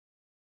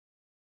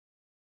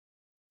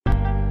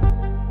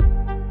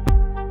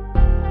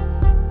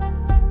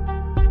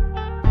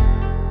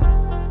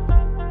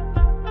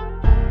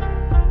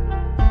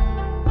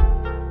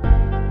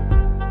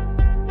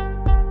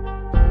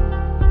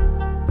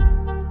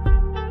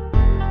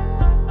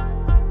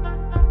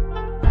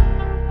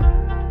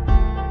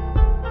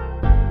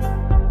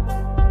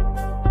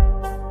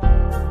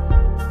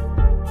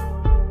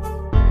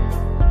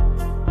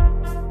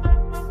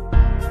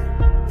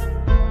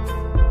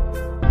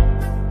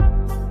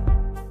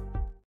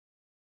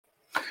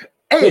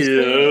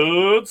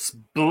It's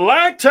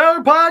Black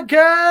Tower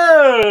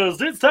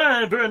Podcast. It's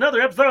time for another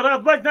episode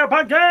of Black Tower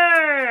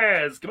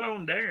Podcast. Come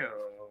on down.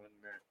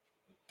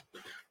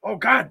 Oh,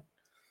 God.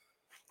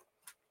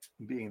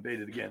 I'm being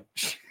invaded again.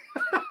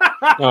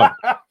 Oh.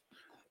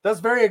 That's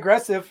very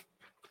aggressive.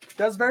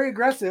 Why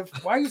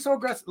are you so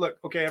aggressive? Look,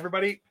 okay,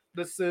 everybody.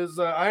 This is,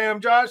 I am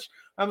Josh.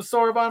 I'm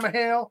Sorvan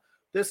Mahale.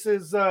 This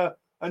is a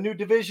new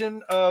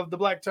division of the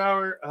Black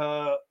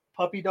Tower,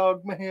 Puppy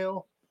Dog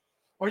Mahale.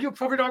 Are you a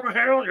Puppy Dog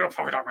Mahale? You're a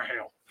Puppy Dog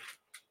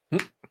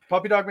Mahale.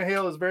 Puppy Dog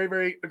Mahale is very,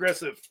 very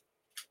aggressive.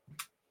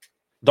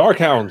 Dark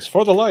Hounds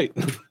for the light.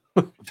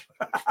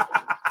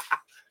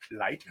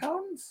 Light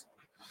Hounds?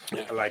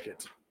 I like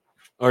it.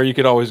 Or you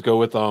could always go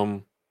with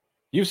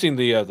you've seen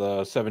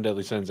the Seven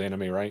Deadly Sins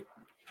anime, right?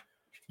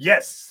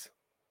 Yes.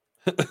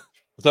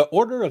 The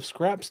Order of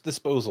Scraps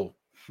Disposal.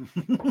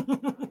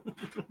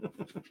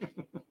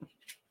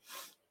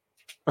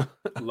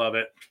 Love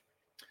it.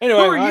 Anyway,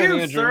 who are I'm you,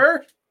 Andrew.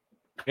 sir?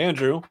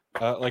 Andrew,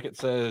 like it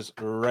says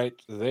right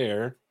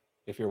there,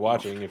 if you're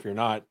watching, if you're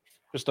not,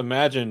 just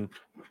imagine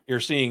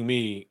you're seeing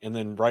me, and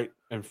then right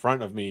in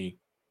front of me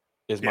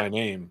is my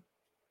name.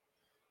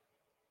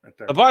 Right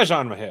there.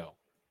 Bajan Mahale.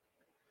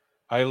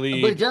 I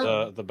lead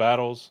the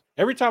battles.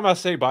 Every time I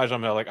say Bajan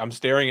Mahale, like I'm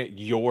staring at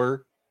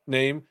your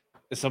name,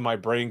 and so my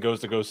brain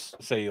goes to go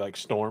say like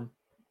Storm.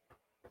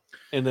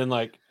 And then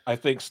like I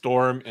think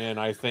Storm, and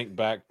I think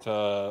back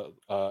to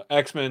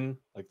X-Men,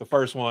 like the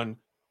first one,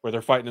 where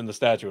they're fighting in the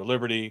Statue of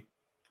Liberty,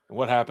 and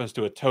what happens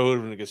to a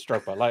toad when it gets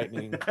struck by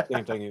lightning.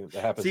 Same thing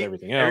that happens to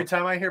everything else. Every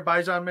time I hear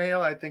Bajan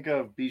Mahale, I think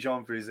of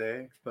Bijan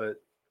Frise, but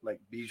like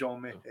Bijan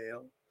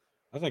Mahale.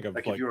 I think of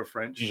like if you were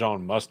French.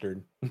 Dijon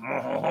mustard.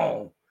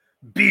 Oh,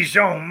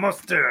 Bijan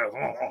mustard.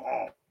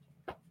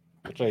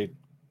 Which I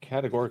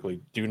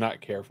categorically do not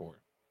care for.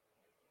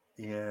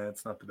 Yeah,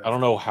 it's not the best. I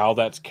don't know how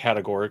that's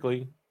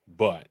categorically,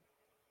 but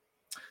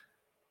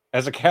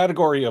as a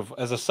subcategory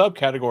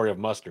of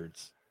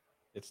mustards,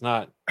 it's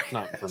not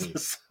for me.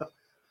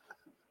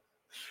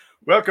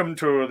 Welcome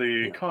to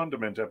the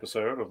condiment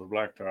episode of the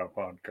Black Tower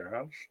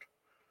Podcast.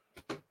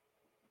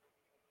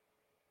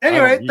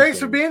 Anyway, thanks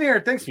for being here.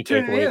 Thanks for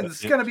tuning in.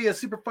 This is going to be a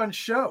super fun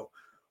show.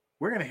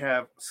 We're going to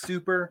have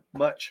super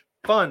much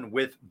fun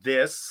with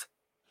this,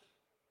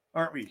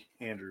 aren't we,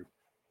 Andrew?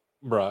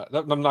 Bruh,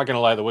 I'm not going to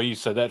lie. The way you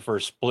said that for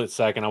a split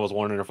second, I was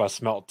wondering if I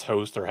smelled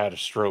toast or had a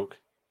stroke.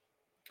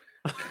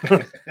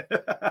 I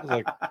was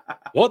like,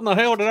 what in the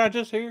hell did I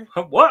just hear?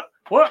 What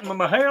in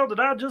the hell did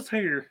I just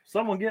hear?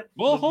 Someone get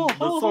the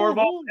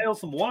Sorval Hell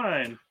some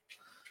wine.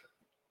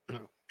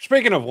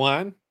 Speaking of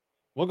wine,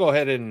 we'll go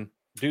ahead and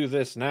do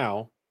this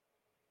now.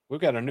 We've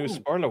got a new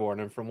spoiler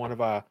warning from one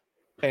of our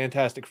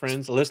fantastic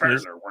friends,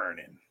 listeners. Spoiler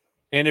warning.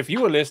 And if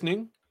you were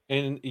listening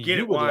and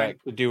you would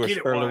like to do a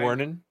spoiler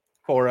warning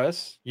for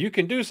us, you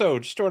can do so.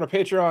 Just join our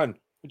Patreon,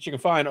 which you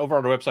can find over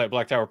on our website,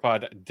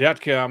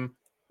 blacktowerpod.com.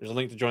 There's a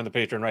link to join the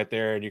Patreon right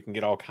there, and you can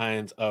get all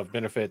kinds of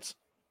benefits.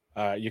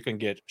 You can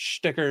get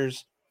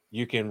stickers.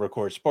 You can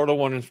record spoiler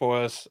warnings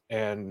for us,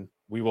 and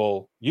we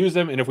will use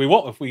them. And if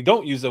we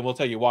don't use them, we'll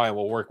tell you why, and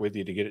we'll work with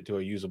you to get it to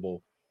a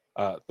usable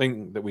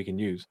thing that we can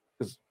use.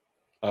 Because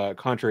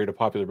contrary to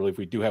popular belief,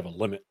 we do have a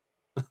limit.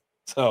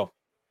 So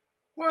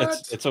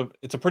it's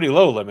a pretty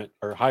low limit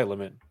or high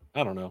limit.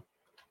 I don't know.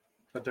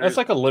 But that's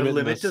like a limit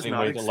in the same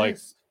way that like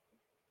it's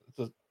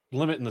a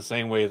limit in the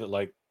same way that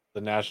like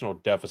the national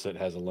deficit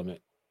has a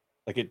limit.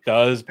 Like it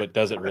does, but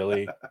does it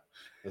really?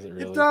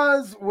 It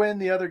does when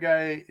the other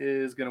guy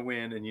is going to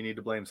win and you need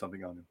to blame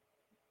something on him.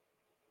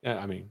 Yeah,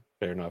 I mean,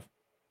 fair enough.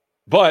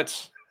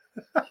 But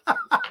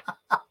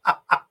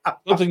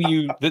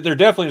something that there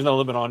definitely is no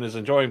limit on is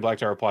enjoying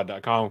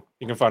blacktowerpod.com.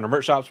 You can find our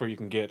merch shops where you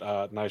can get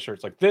nice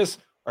shirts like this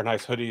or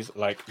nice hoodies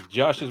like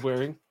Josh is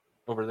wearing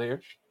over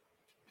there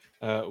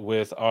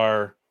with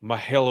our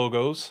Mahale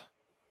logos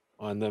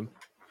on them.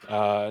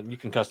 You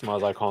can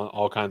customize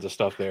all kinds of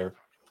stuff there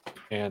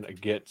and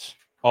get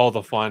all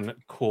the fun,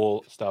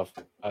 cool stuff.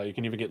 You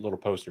can even get little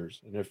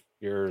posters. And if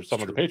you're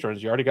some of the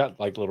patrons, you already got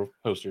like little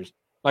posters.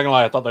 Not gonna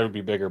lie, I thought they would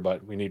be bigger,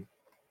 but we need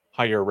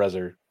higher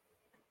reser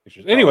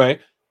pictures. Anyway,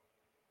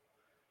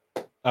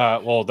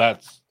 well,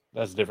 that's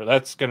different.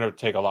 That's gonna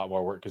take a lot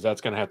more work because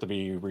that's gonna have to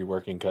be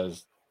reworking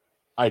because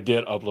I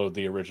did upload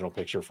the original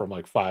picture from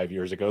like 5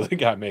 years ago that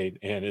got made,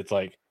 and it's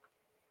like,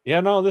 yeah,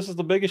 no, this is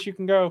the biggest you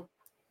can go.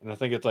 And I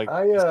think it's like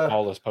the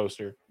smallest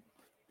poster.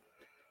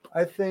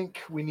 I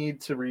think we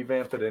need to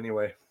revamp it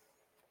anyway.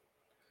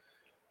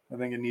 I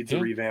think it needs a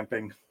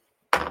revamping.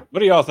 What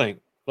do y'all think?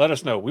 Let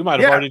us know. We might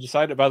have already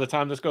decided by the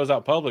time this goes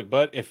out public,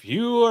 but if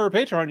you are a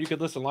Patreon, you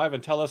could listen live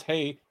and tell us,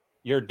 hey,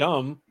 you're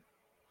dumb.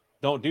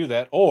 Don't do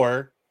that.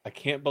 Or I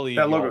can't believe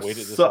you waited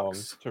this long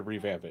to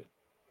revamp it.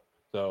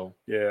 So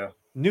yeah.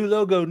 New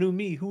logo, new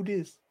me. Who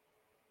dis?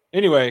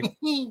 Anyway.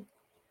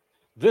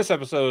 This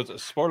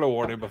episode's spoiler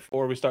warning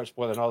before we start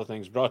spoiling all the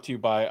things brought to you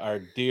by our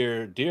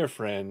dear, dear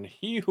friend,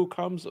 he who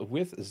comes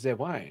with the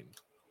wine.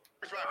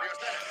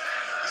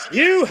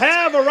 You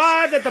have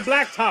arrived at the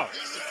Black Tower.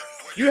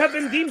 You have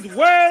been deemed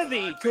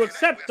worthy to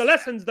accept the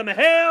lessons the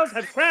Mahales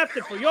have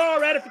crafted for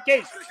your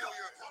edification.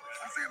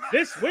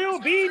 This will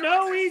be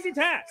no easy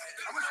task.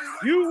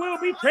 You will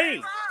be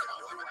trained.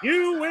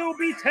 You will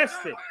be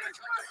tested.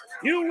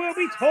 You will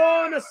be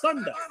torn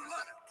asunder.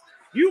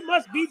 You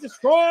must be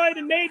destroyed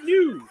and made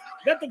new,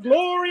 that the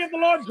glory of the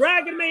Lord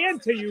Dragon may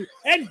enter you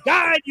and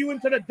guide you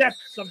into the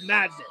depths of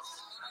madness.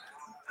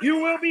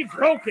 You will be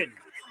broken.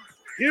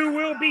 You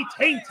will be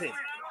tainted.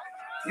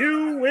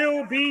 You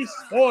will be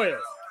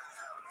spoiled.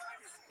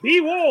 Be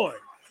warned.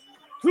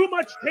 Too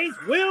much taint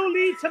will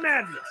lead to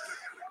madness.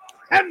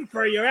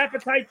 Temper your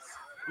appetites,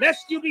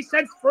 lest you be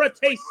sent for a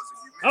taste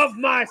of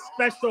my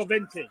special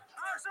vintage.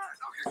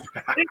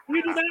 If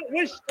you do not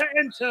wish to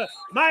enter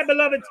my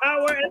beloved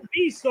tower and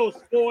be so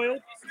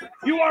spoiled,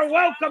 you are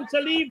welcome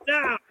to leave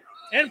now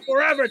and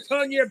forever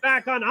turn your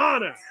back on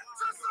honor,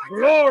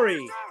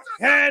 glory,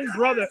 and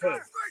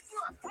brotherhood.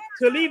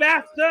 To leave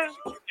after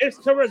is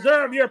to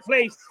reserve your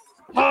place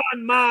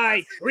on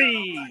my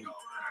tree.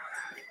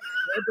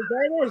 Your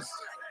designers?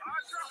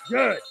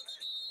 Good.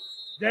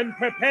 Then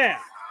prepare.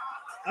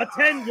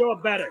 Attend your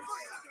betters.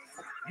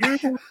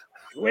 You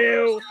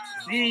will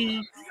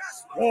be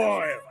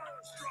spoiled.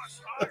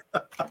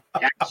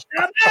 Catch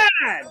your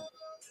man!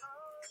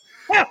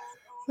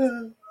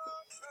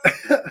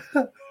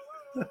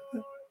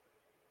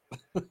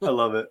 I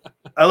love it.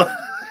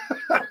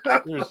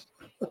 There's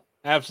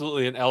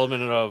absolutely an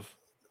element of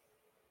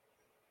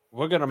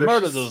we're gonna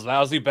murder those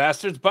lousy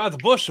bastards by the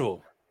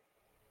bushel.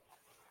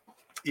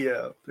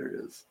 Yeah, there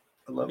is.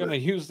 I love We're gonna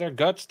use their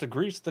guts to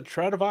grease the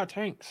tread of our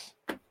tanks.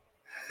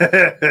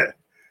 it.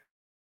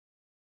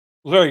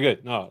 Very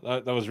good. No,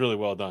 that was really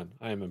well done.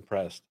 I am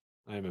impressed.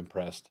 That's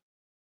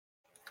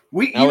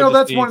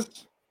one.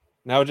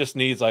 Now it just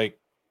needs like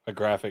a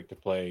graphic to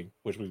play,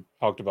 which we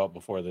talked about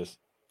before this.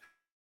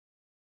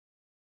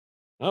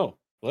 Oh,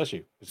 bless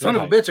you. Son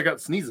of a bitch, I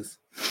got sneezes.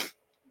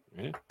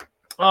 Yeah.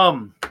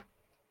 I'm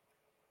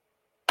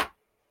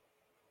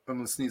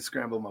gonna sneeze,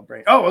 scramble my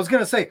brain. Oh, I was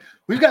gonna say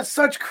we've got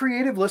such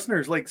creative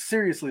listeners. Like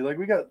seriously, like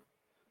we got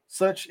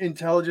such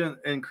intelligent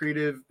and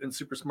creative and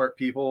super smart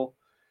people.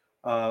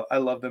 I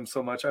love them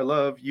so much. I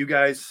love you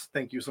guys.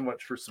 Thank you so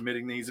much for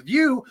submitting these. If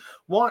you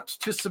want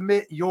to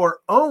submit your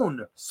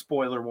own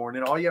spoiler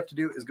warning, all you have to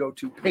do is go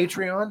to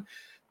Patreon.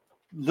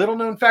 Little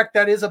known fact,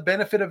 that is a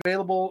benefit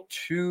available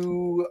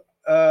to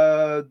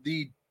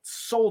the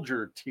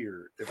soldier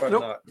tier. If I'm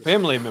not mistaken.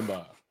 Family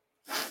member.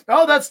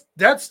 Oh,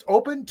 that's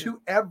open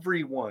to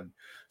everyone.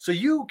 So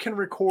you can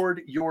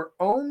record your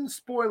own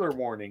spoiler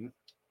warning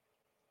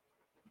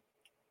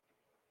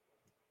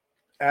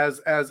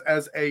as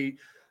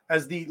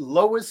the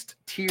lowest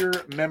tier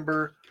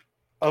member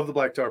of the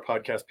Black Tower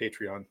Podcast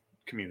Patreon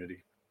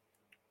community.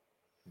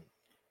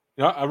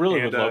 Yeah, I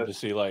really would love to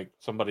see like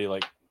somebody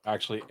like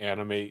actually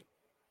animate.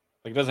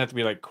 Like it doesn't have to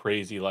be like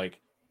crazy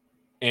like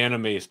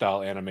anime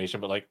style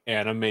animation, but like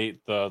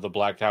animate the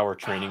Black Tower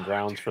training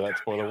grounds for that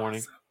spoiler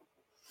warning.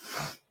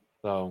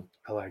 So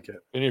I like it.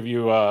 Any of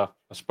you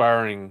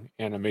aspiring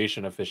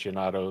animation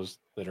aficionados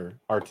that are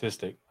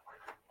artistic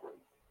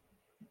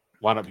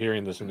wind up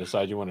hearing this and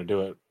decide you want to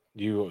do it,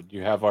 you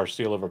have our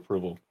seal of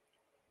approval.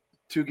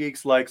 Two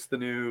Geeks likes the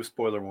new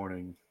spoiler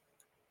warning,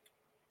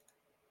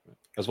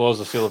 as well as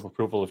the seal of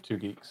approval of Two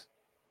Geeks.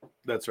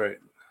 That's right.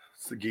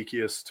 It's the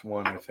geekiest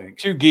one, I think.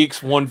 Two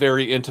geeks, one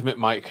very intimate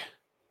mic.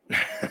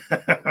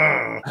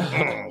 Sometimes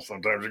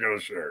you gotta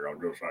share.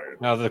 I'm just saying.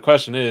 Now the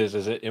question is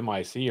it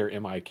MIC or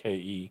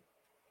MIKE?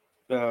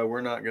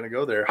 We're not gonna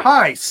go there.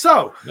 Hi,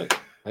 so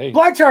hey,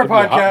 Black Tower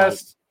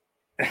Podcast.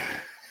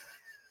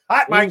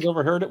 Hot mic.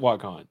 Overheard at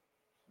WatCon.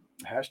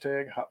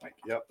 Hashtag hot mic.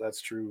 Yep,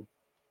 that's true.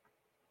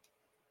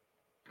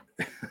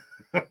 It's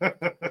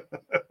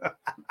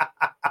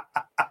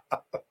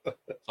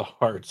a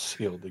hard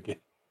seal to get.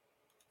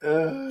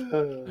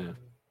 Yeah.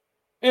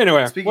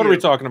 Anyway, what are we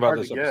talking about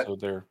this episode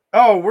there?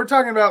 Oh, we're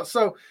talking about,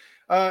 so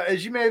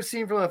as you may have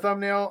seen from the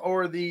thumbnail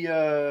or the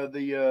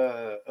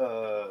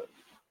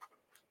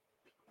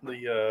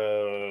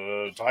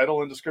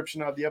title and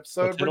description of the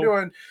episode, we're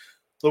doing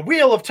the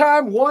Wheel of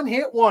Time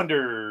one-hit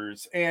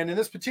wonders. And in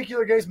this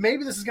particular case,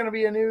 maybe this is going to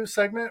be a new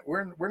segment.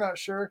 We're not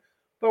sure,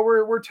 but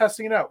we're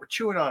testing it out. We're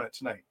chewing on it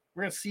tonight.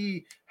 We're going to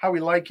see how we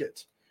like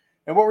it.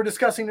 And what we're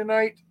discussing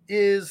tonight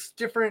is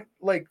different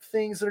like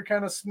things that are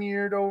kind of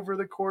smeared over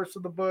the course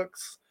of the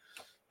books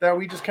that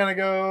we just kind of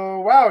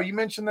go, wow, you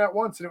mentioned that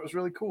once and it was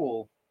really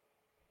cool.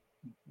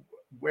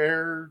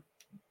 Where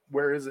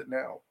is it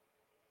now?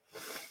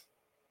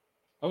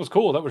 That was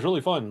cool. That was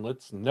really fun.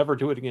 Let's never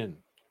do it again.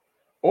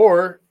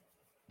 Or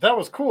that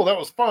was cool. That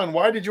was fun.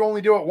 Why did you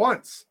only do it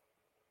once?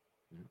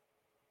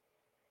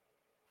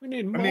 We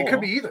need more. I mean, it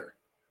could be either,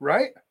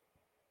 right?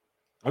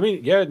 I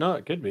mean, yeah, no,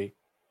 it could be.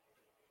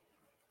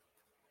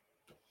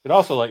 Could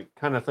also like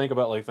kind of think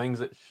about like things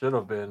that should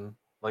have been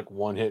like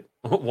one hit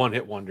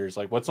wonders.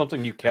 Like what's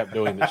something you kept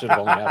doing that should have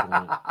only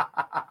happened once?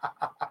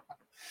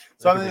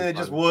 Something that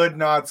just would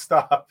not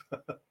stop.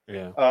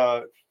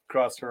 Yeah.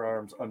 Crossed her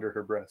arms under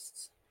her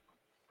breasts.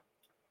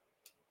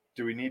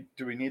 Do we need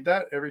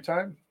that every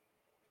time?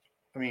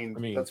 I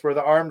mean that's where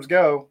the arms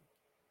go.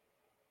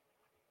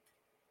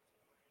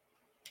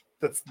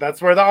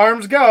 That's where the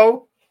arms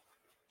go.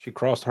 She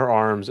crossed her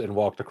arms and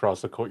walked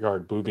across the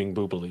courtyard, boobing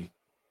boobily.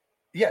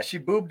 Yeah, she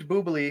boobed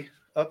boobily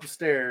up the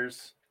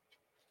stairs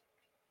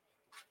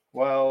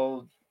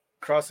while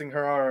crossing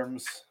her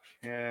arms,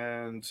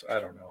 and I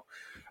don't know.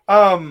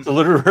 The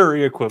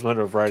literary equivalent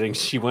of writing,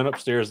 she went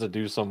upstairs to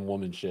do some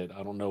woman shit.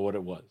 I don't know what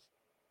it was.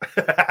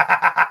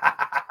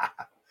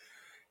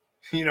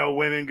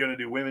 Women gonna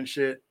do women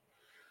shit.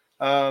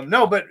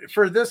 No, but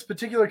for this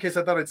particular case,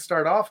 I thought I'd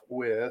start off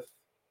with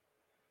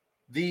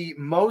the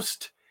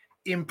most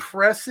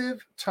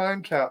impressive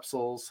time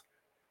capsules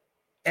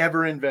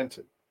ever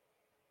invented.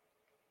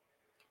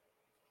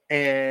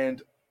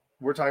 And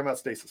we're talking about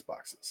stasis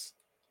boxes.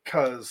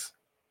 Because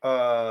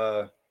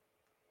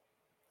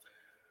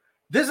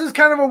this is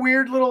kind of a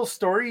weird little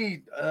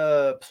story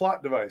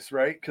plot device,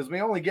 right? Because we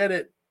only get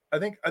it. I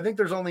think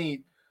there's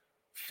only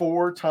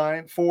 4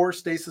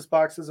 stasis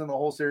boxes in the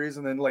whole series,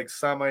 and then like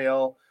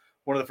Samael,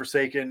 one of the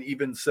Forsaken,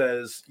 even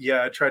says,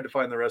 "Yeah, I tried to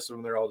find the rest of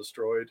them; they're all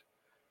destroyed."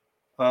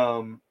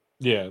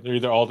 Yeah, they're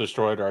either all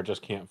destroyed or I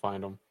just can't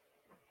find them.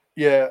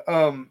 Yeah,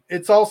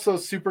 it's also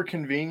super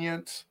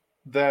convenient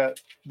that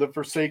the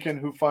Forsaken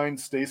who find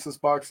stasis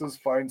boxes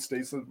find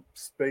stasis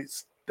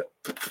space.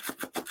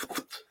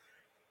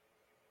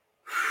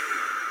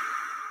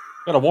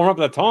 Gotta warm up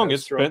that tongue.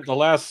 It's spent the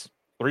last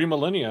 3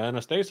 millennia in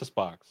a stasis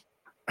box.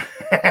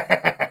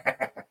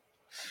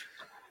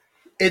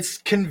 It's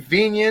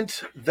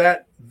convenient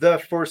that the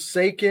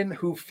Forsaken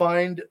who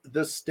find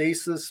the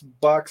stasis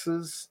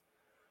boxes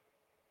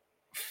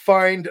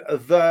find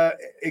the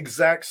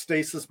exact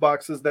stasis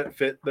boxes that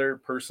fit their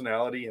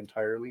personality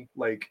entirely.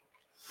 Like,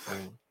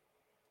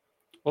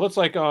 well, it's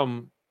like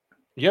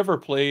you ever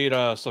played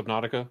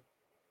Subnautica?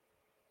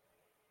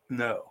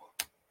 No.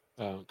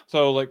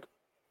 So like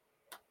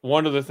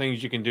one of the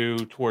things you can do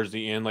towards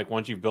the end, like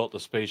once you've built the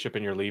spaceship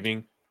and you're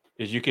leaving,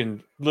 is you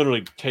can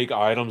literally take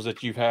items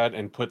that you've had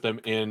and put them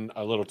in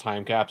a little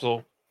time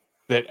capsule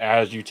that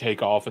as you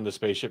take off in the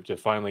spaceship to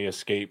finally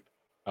escape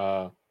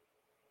the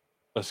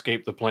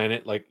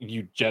planet, like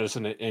you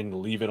jettison it and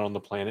leave it on the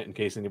planet in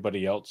case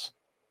anybody else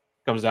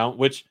comes down,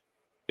 which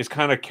is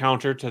kind of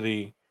counter to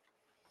the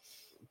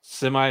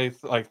semi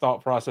like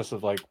thought process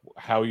of like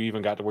how you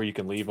even got to where you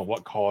can leave and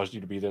what caused you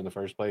to be there in the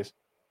first place.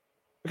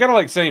 Kind of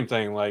like same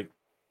thing, like,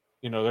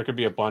 you know, there could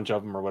be a bunch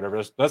of them or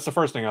whatever. That's the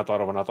first thing I thought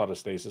of when I thought of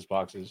stasis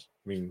boxes.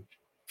 I mean,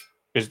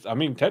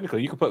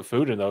 technically you can put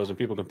food in those and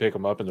people can pick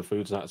them up and the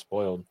food's not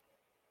spoiled.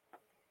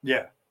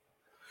 Yeah.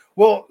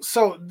 Well,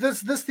 so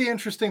this the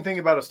interesting thing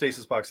about a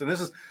stasis box, and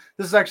this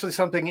is actually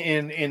something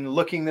in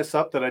looking this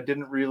up that I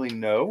didn't really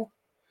know,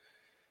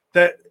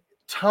 that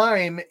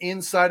time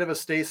inside of a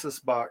stasis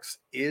box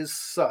is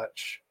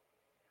such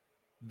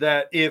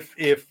that if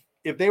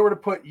they were to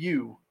put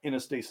you in a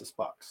stasis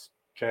box,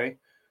 okay,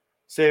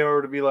 say I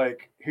were to be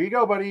like, here you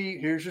go, buddy,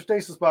 here's your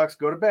stasis box,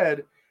 go to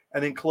bed,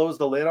 and then close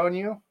the lid on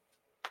you,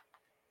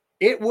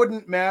 it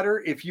wouldn't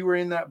matter if you were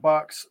in that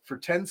box for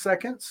 10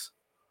 seconds,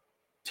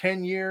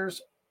 10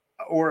 years,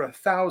 or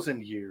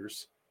 1,000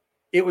 years.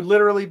 It would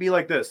literally be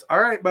like this.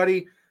 All right,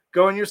 buddy,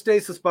 go in your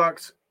stasis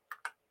box.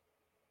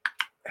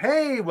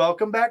 Hey,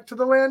 welcome back to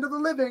the land of the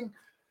living.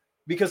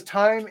 Because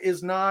time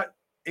is not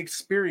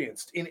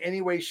experienced in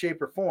any way,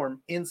 shape, or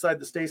form inside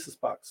the stasis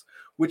box,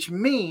 which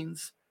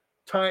means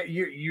time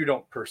you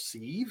don't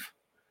perceive,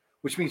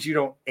 which means you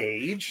don't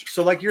age.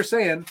 So like you're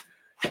saying,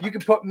 you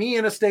can put me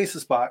in a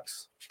stasis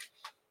box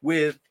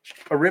with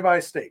a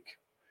ribeye steak,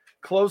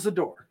 close the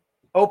door,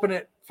 open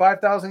it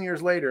 5,000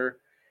 years later,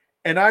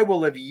 and I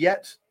will have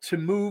yet to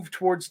move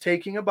towards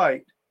taking a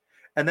bite,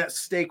 and that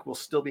steak will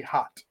still be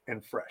hot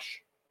and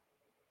fresh.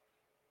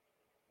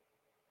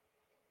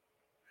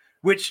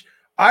 Which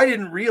I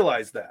didn't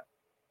realize that.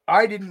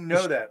 I didn't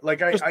know that.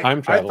 Like I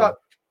thought,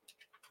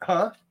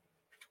 huh?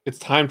 It's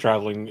time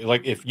traveling.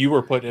 Like if you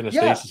were put in a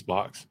stasis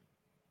box,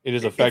 it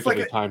is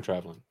effectively time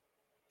traveling.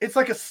 It's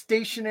like a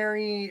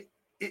stationary.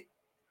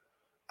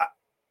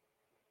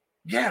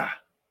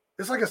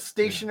 It's like a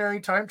stationary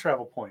time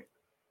travel point.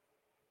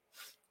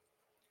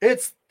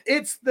 It's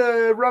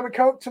the rum and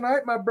coke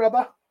tonight, my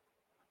brother.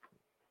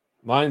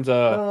 Mine's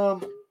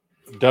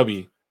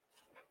W.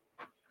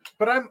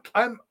 But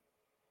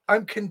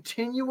I'm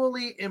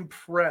continually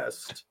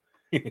impressed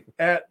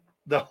at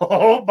the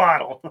whole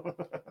bottle.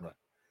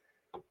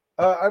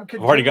 I'm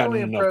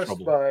continually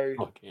impressed by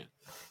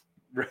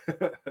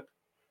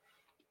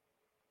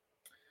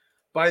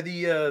by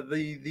the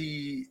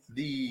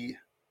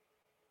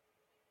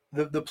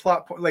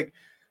plot point, like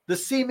the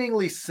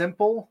seemingly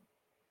simple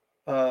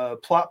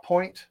plot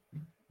point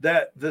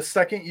that the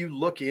second you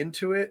look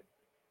into it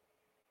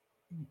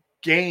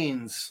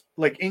gains,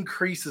 like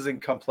increases in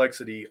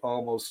complexity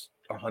almost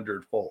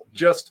 100-fold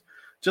just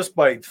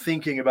by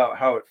thinking about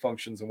how it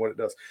functions and what it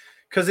does,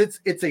 because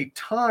it's a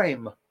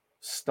time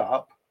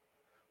stop,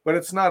 but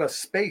it's not a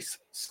space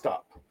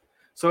stop.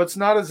 So it's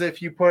not as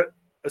if you put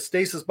a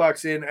stasis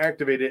box in,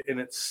 activate it, and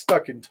it's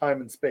stuck in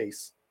time and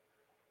space,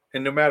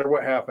 and no matter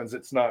what happens,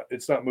 it's not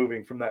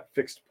moving from that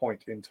fixed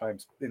point in time,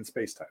 in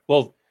space time.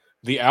 Well,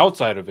 the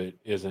outside of it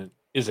isn't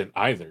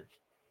either.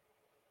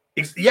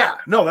 Yeah,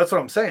 no, that's what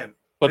I'm saying.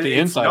 But the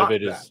inside of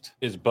it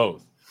is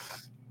both.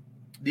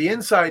 The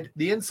inside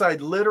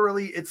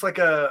literally, it's like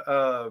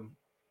a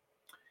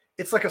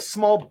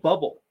small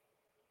bubble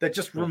that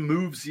just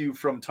removes you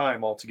from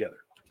time altogether.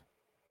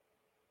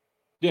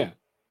 Yeah.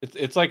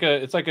 It's like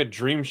a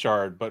dream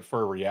shard, but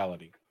for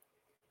reality.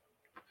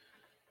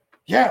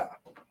 Yeah.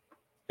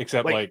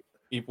 Except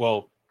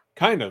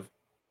kind of.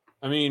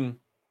 I mean,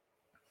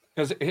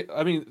 because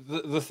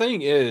the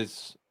thing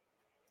is,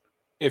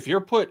 if you're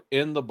put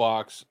in the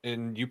box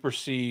and you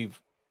perceive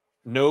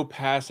no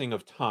passing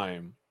of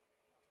time,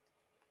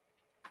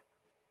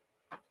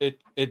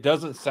 it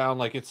doesn't sound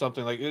like it's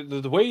something like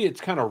the way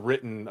it's kind of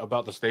written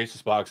about the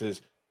stasis box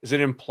is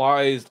it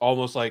implies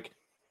almost like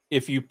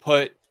if you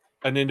put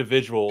an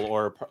individual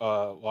or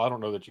I don't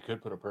know that you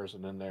could put a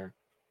person in there.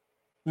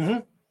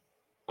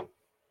 Mm-hmm.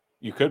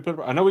 You could put.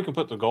 I know we can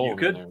put the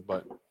golem in there,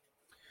 but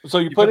so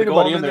you put the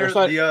anybody in there.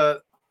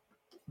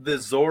 The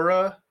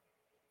Zora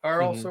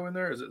are also in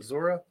there. Is it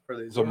Zora? Or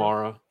they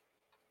Zamara?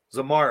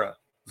 Zamara.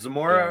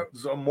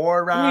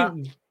 I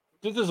mean,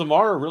 did the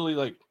Zamara really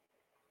like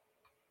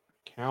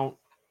count?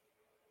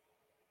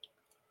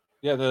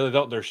 Yeah,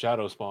 they're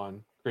shadow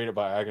spawn created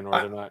by Agenor.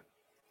 They're not.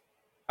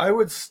 I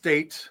would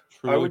state.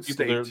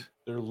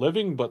 They're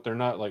living, but they're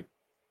not like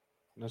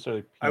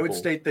necessarily people. I would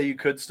state that you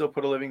could still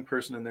put a living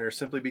person in there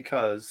simply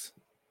because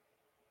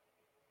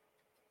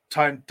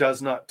time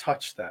does not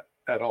touch that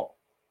at all.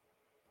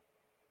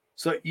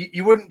 So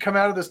you wouldn't come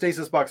out of the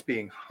stasis box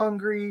being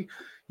hungry.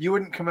 You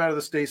wouldn't come out of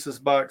the stasis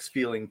box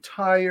feeling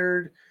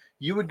tired.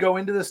 You would go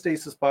into the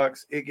stasis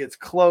box. It gets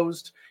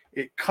closed.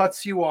 It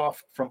cuts you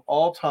off from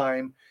all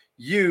time.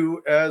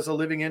 You, as a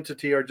living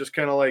entity, are just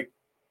kind of like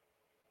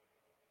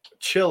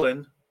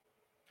chilling.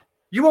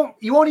 You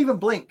won't even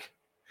blink.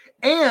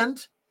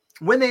 And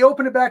when they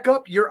open it back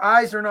up, your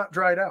eyes are not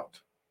dried out.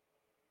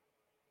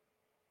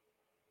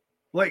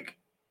 Like,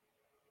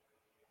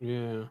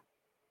 yeah.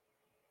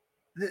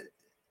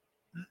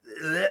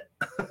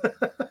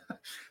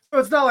 So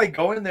it's not like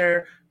go in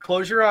there,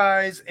 close your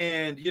eyes,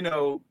 and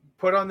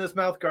put on this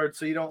mouth guard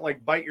so you don't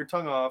like bite your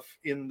tongue off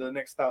in the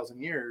next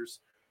 1,000 years,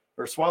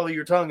 or swallow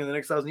your tongue in the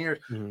next 1,000 years.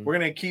 Mm-hmm. We're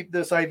gonna keep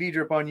this IV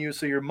drip on you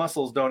so your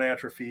muscles don't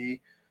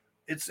atrophy.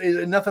 It's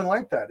nothing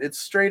like that. It's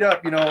straight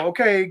up,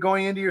 okay,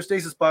 going into your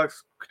stasis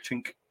box,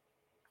 ka-chink,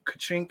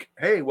 ka-chink.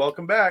 Hey,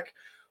 welcome back.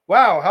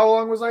 Wow, how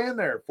long was I in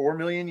there? 4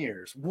 million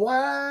years.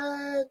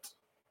 What?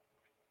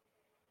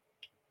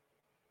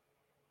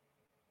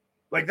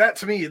 Like that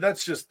to me,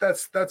 that's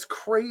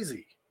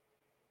crazy.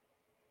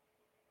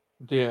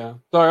 Yeah.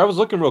 Sorry, I was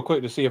looking real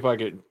quick to see if I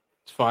could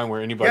find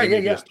where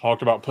anybody just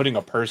talked about putting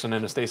a person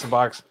in a stasis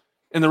box.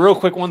 And the real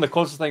quick one, the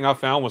closest thing I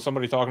found was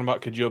somebody talking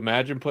about, could you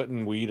imagine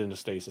putting weed in a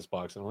stasis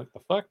box? And I'm like, the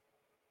fuck?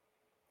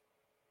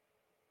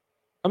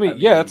 I mean,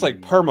 it's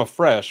like perma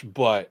fresh,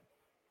 but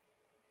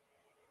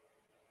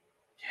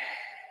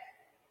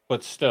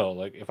still,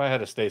 like if I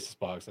had a stasis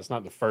box, that's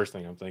not the first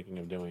thing I'm thinking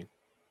of doing.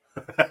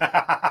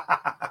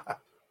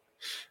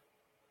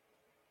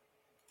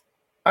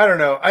 I don't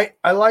know. I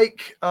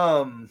like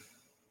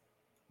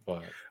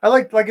but I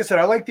like I said,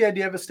 I like the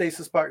idea of a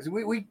stasis box.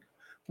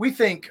 We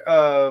think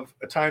of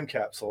a time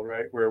capsule,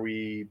 right? Where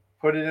we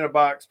put it in a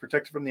box,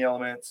 protected from the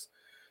elements.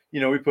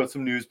 We put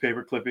some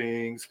newspaper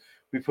clippings,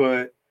 we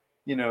put,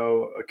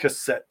 a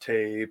cassette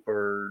tape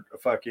or a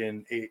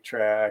fucking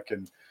 8-track,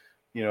 and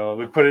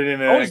we put it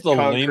in a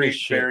concrete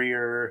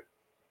barrier.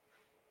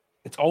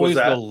 It's always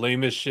the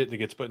lamest shit that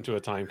gets put into a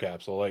time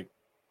capsule. Like,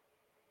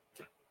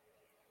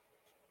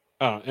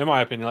 in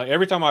my opinion, like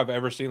every time I've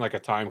ever seen like a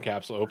time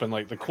capsule open,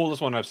 like the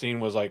coolest one I've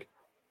seen was like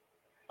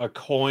a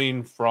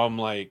coin from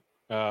what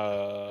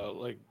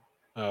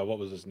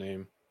was his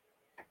name?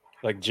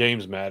 Like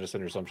James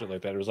Madison or some shit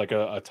like that. It was like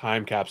a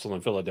time capsule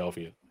in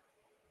Philadelphia.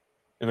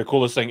 And the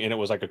coolest thing in it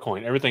was like a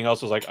coin. Everything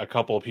else was like a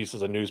couple of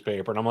pieces of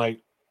newspaper. And I'm like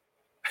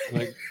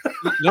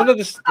none of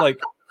this, like,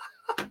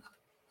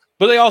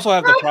 but they also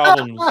have the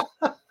problems.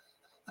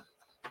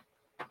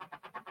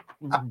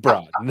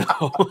 Bruh,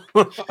 no.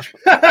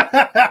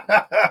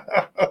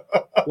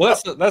 Well,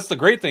 that's the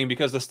great thing,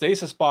 because the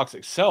stasis box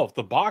itself,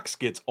 the box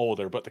gets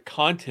older, but the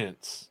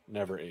contents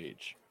never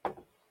age.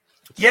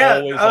 It's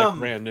always like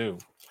brand new,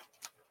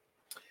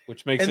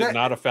 which makes it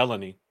not a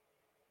felony.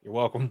 You're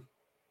welcome.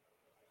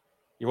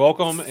 You're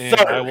welcome, and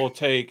I'll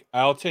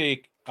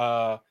take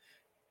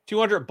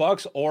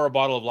 $200 or a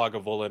bottle of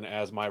Lagavulin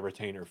as my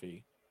retainer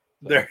fee.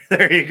 So.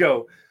 There you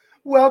go.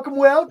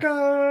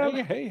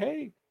 Welcome.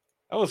 Hey.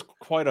 That was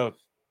quite a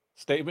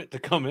statement to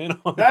come in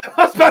on. I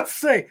was about to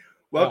say,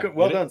 welcome.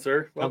 Well done,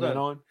 sir. Well done.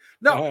 On.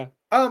 No,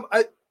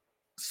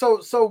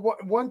 So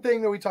one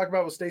thing that we talk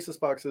about with stasis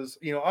boxes,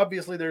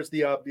 obviously there's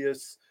the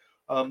obvious,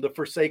 the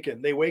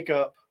Forsaken. They wake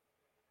up,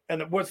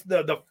 and what's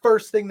the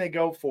first thing they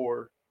go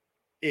for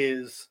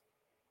is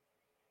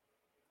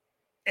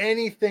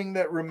anything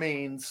that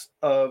remains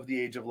of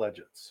the Age of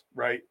Legends,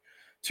 right?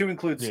 To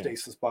include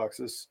stasis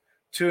boxes,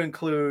 to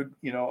include,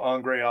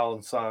 Angreal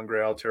and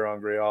Sangreal,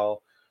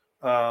 Terangreal.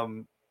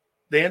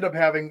 They end up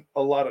having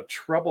a lot of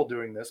trouble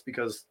doing this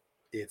because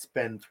It's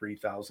been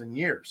 3,000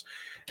 years.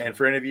 And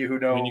for any of you who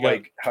know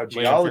how Leia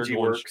geology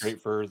works,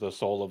 straight for the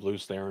soul of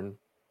Luce Theron.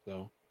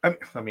 So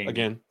I mean,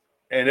 again,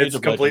 and it's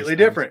completely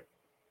different.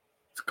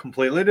 It's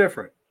completely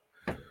different.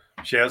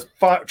 She has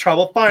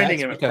trouble finding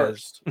him at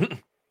first.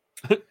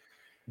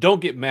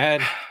 Don't get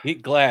mad,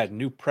 get glad.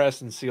 New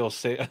press and seal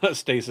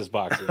stasis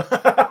boxes.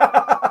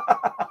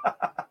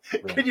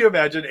 Can you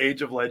imagine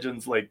Age of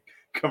Legends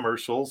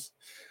commercials?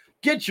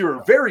 Get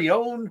your very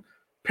own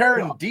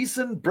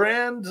Paradisen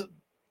brand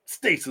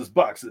stasis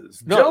boxes.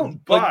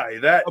 Don't buy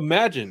that.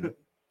 Imagine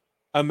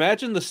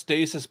the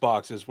stasis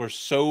boxes were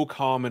so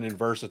common and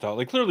versatile.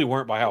 They clearly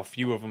weren't by how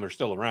few of them are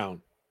still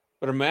around.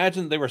 But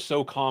imagine they were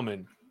so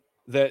common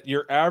that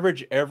your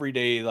average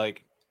everyday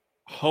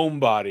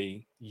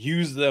homebody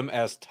used them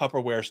as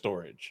Tupperware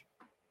storage.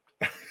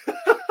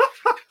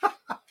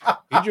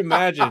 Could you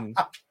imagine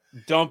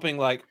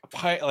dumping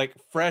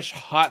fresh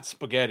hot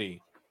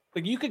spaghetti?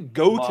 You could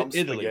go to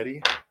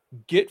Italy,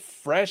 get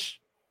fresh,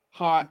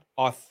 hot,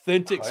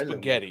 authentic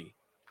spaghetti,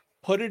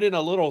 put it in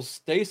a little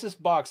stasis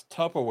box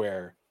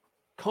Tupperware,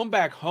 come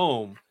back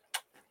home,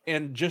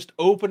 and just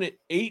open it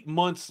 8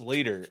 months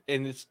later,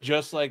 and it's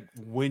just like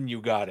when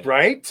you got it.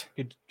 Right?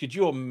 Could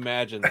you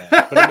imagine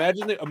that? But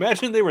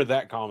imagine they were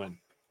that common.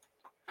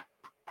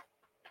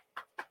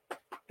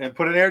 And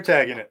put an air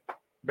tag in it.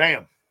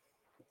 Bam.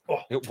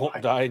 Oh, it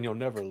won't die, and you'll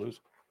never lose.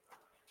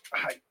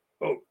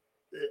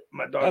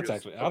 My dog. That's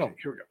actually. I don't.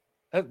 Here we go.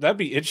 That'd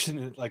be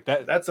interesting. Like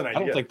that. That's an idea.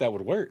 I don't think that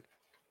would work.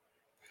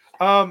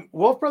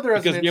 Wolf Brother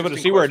has because to be able to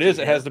see where it is,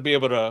 it has to be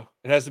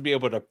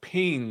able to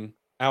ping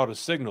out a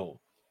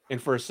signal,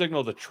 and for a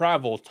signal to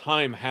travel,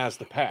 time has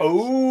to pass.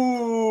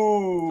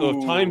 Oh, so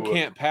if time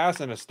can't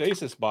pass in a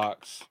stasis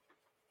box,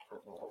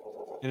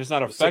 and it's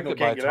not affected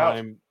by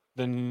time,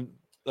 then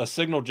a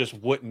signal just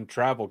wouldn't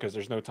travel because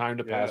there's no time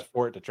to pass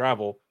for it to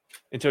travel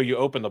until you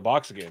open the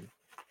box again.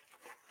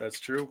 That's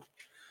true.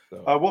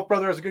 So. Wolf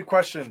Brother has a good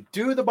question.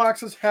 Do the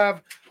boxes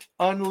have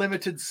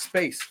unlimited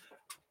space?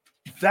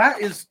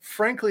 That is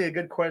frankly a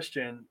good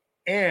question.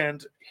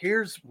 And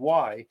here's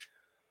why.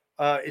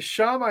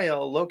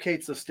 Ishamael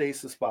locates a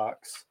stasis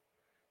box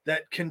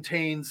that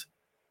contains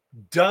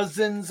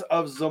dozens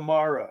of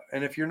Zamara.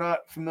 And if you're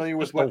not familiar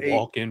with what a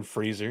walk-in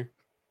freezer.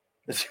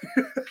 If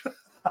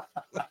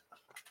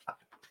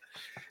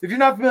you're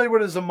not familiar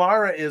with what a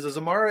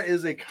Zamara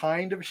is a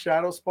kind of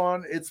shadow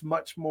spawn. It's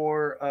much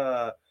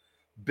more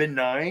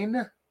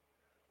benign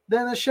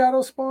than a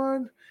shadow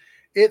spawn.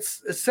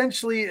 It's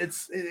essentially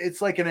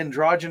it's like an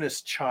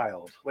androgynous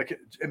child.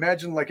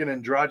 Imagine an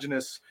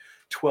androgynous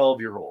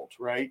 12-year-old,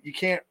 right? You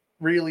can't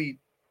really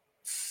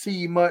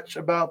see much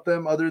about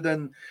them other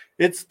than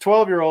it's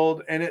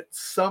 12-year-old and it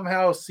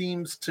somehow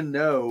seems to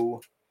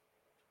know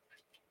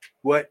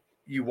what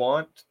you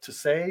want to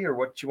say or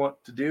what you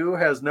want to do,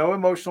 has no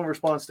emotional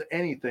response to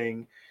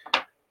anything.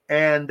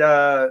 And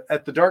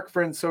at the Dark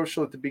Friend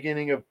Social at the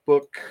beginning of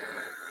book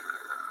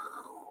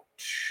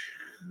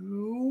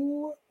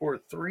 2 or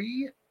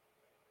 3,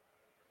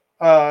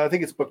 I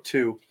think it's book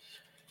 2,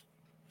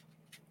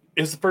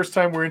 is the first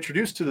time we're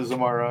introduced to the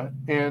Zamara,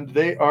 and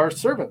they are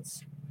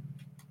servants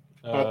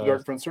at the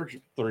Dark Friend Social.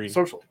 3. It's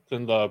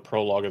in the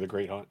prologue of the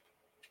Great Hunt.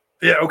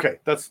 Yeah, okay.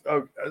 That's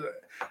I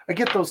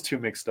get those two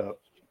mixed up.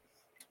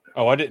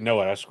 Oh, I didn't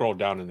know it. I scrolled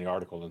down in the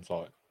article and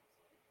saw it.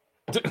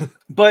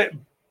 but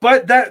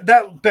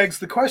that begs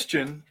the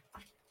question: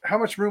 how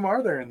much room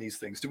are there in these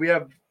things? Do we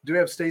have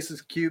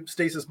stasis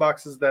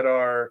boxes that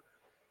are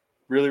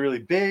really, really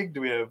big?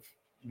 Do we have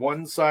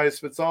one size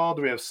fits all?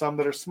 Do we have some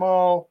that are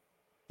small?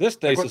 This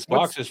stasis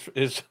box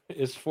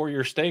is for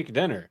your steak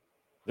dinner.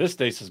 This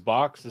stasis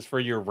box is for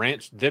your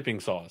ranch dipping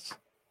sauce.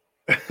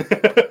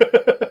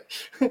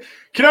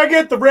 Can I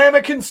get the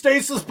ramekin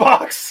stasis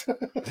box?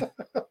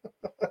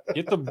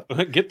 Get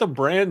the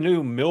brand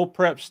new meal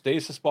prep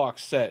stasis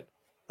box set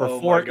for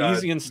 4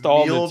 easy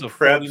installments of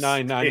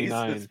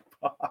 $49.99.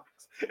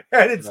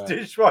 And it's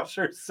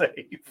dishwasher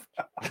safe.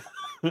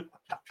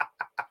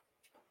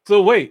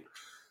 So wait,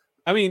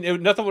 I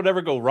mean, nothing would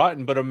ever go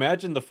rotten, but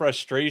imagine the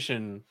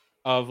frustration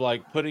of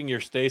putting your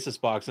stasis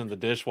box in the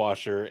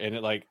dishwasher and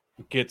it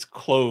gets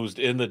closed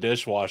in the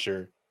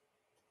dishwasher.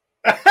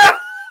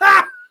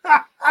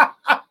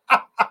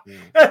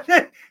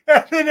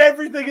 And then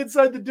everything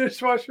inside the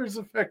dishwasher is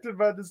affected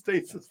by the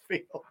stasis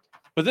field.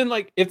 But then,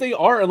 if they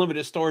are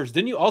unlimited storage,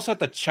 then you also have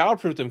to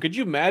childproof them. Could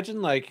you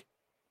imagine,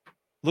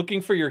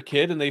 looking for your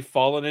kid and they've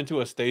fallen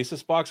into a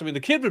stasis box? I mean, the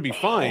kid would be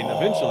fine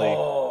eventually.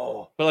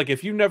 But,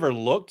 if you never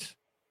looked,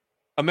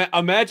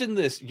 imagine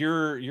this.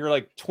 You're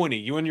 20.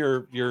 You and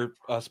your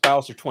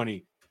spouse are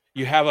 20.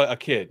 You have a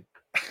kid.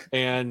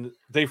 And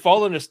they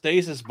fall in a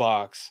stasis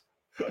box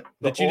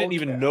that you didn't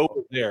even know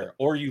was there.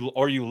 Or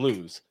you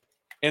lose.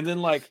 And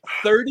then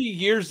 30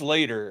 years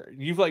later,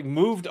 you've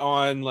moved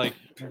on,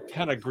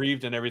 kind of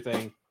grieved and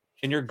everything.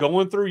 And you're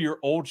going through your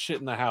old shit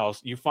in the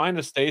house. You find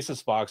a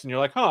stasis box and you're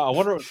like, I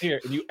wonder what's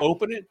here. And you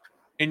open it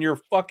and your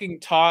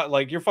fucking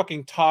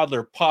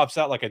toddler pops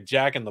out like a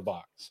Jack in the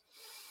Box.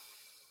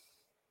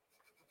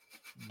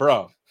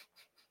 Bro.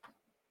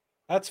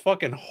 That's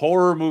fucking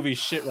horror movie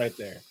shit right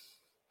there.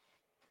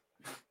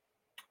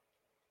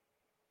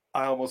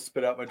 I almost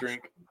spit out my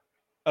drink.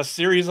 A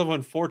series of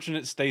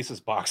unfortunate stasis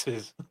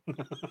boxes.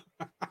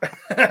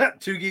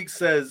 Two Geeks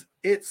says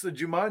it's a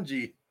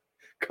Jumanji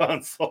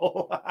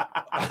console.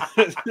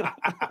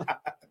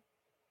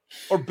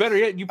 Or better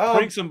yet, you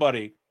prank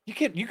somebody.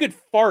 You could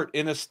fart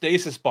in a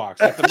stasis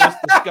box, like the most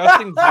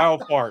disgusting vile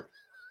fart.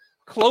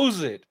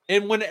 Close it,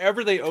 and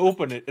whenever they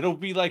open it, it'll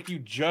be like you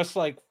just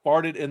like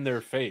farted in their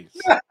face.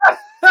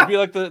 It'd be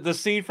like the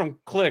scene from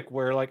Click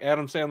where like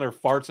Adam Sandler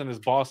farts in his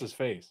boss's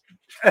face.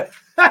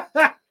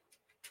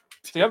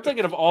 See, I'm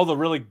thinking of all the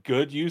really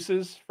good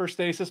uses for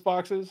stasis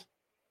boxes.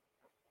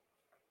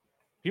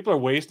 People are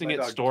wasting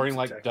it, storing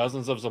like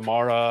dozens of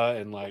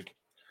Zamara and like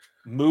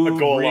mood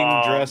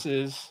ring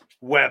dresses,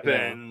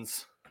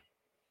 weapons.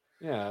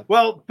 Yeah.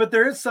 Well, but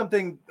there is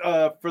something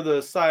for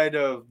the side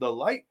of the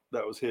light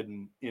that was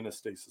hidden in a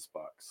stasis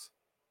box.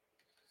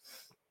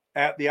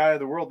 At the Eye of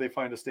the World, they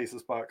find a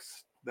stasis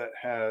box that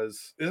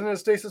has... Isn't it a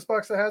stasis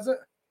box that has it?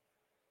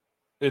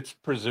 It's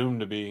presumed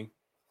to be.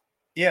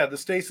 Yeah, the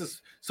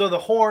stasis... So the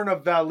Horn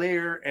of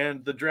Valir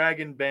and the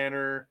Dragon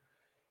Banner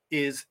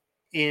is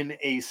in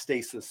a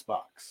stasis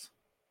box.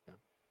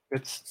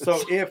 It's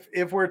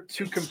if we're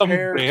to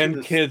compare... Some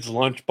band kid's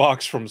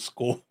lunchbox from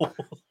school.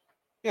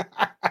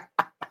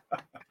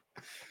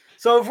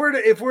 So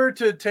if we're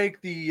to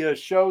take the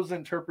show's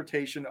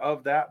interpretation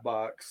of that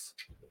box,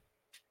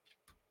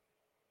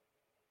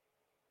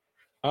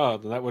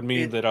 then that would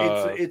mean that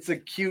it's a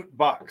cute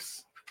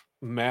box.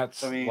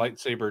 Matt's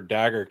lightsaber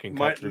dagger can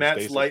cut through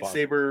Matt's stasis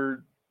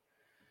lightsaber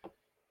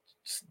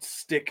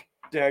stick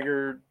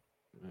dagger,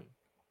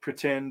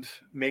 pretend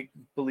make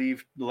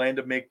believe land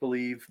of make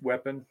believe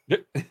weapon.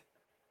 It's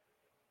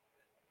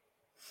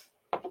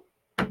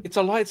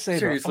a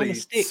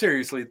lightsaber.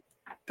 Seriously,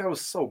 that was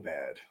so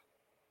bad.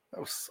 That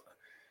was,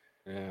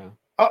 yeah.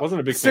 I wasn't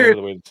a big fan of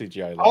the way the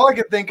CGI looked. All I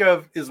could think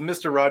of is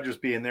Mr. Rogers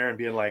being there and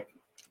being like,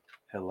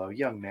 "Hello,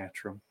 young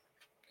Natrum.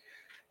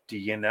 Do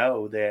you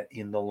know that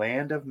in the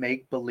land of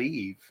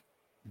make-believe,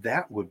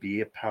 that would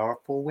be a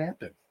powerful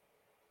weapon?"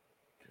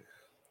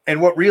 And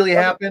what really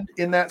happened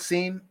in that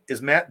scene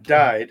is Matt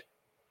died,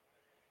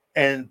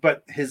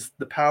 but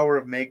the power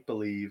of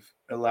make-believe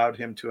allowed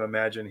him to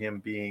imagine him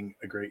being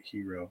a great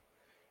hero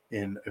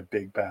in a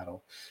big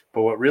battle.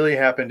 But what really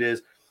happened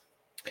is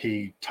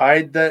he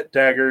tied that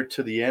dagger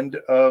to the end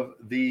of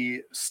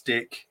the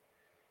stick,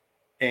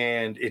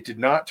 and it did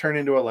not turn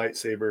into a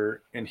lightsaber,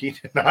 and he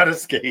did not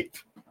escape.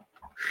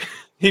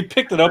 He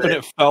picked it up and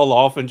it fell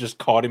off and just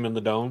caught him in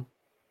the dome.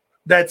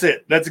 That's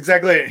it. That's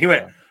exactly it. He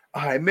went,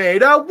 "I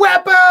made a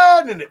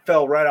weapon!" And it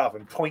fell right off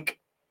and poink.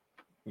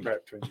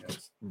 Right between the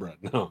eyes.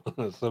 Brett, no,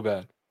 that's so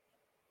bad.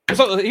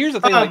 So here's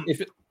the thing: like,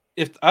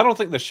 if I don't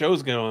think the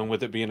show's going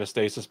with it being a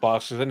stasis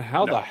box, then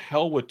how the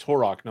hell would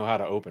Turok know how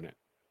to open it?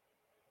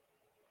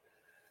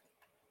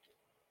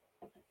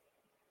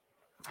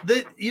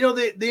 The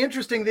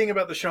interesting thing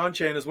about the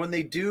Shan-Chan is when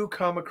they do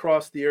come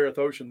across the Aerith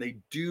Ocean, they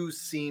do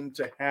seem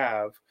to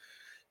have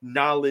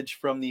knowledge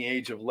from the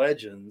Age of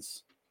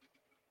Legends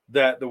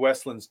that the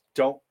Westlands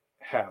don't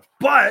have.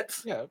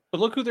 But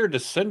look who they're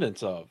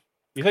descendants of.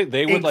 You think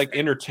they would like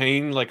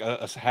entertain like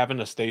having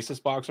a stasis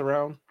box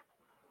around?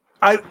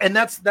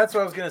 That's what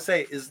I was gonna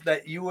say is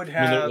that you would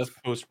have that's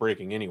post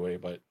breaking anyway,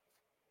 but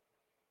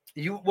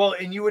you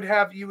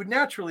would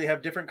naturally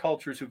have different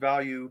cultures who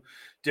value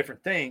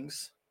different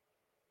things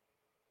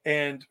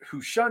and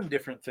who shun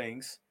different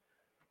things.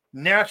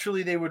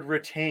 Naturally, they would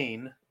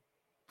retain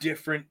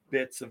different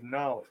bits of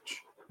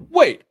knowledge.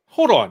 Wait,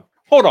 hold on.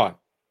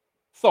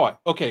 Thought.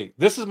 Okay,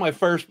 this is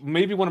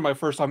maybe one of my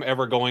first time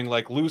ever going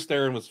like Lews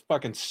Therin was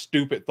fucking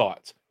stupid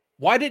thoughts.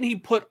 Why didn't he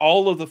put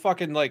all of the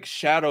fucking like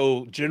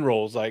shadow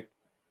generals like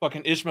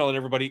fucking Ishmael and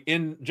everybody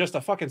in just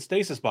a fucking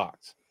stasis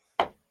box?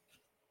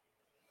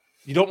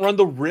 You don't run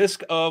the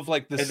risk of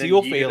like the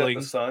seal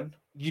failing. The sun.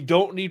 You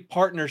don't need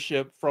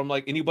partnership from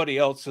like anybody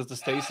else because the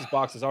stasis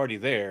box is already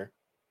there,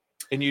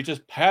 and you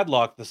just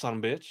padlock the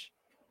son bitch.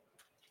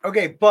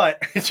 Okay,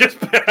 but it's just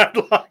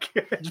padlock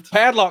it. Just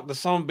padlock the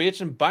son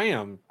bitch and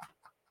bam.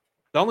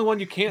 The only one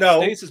you can't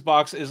stasis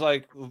box is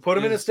like put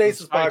him in a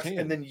stasis box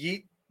and then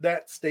yeet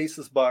that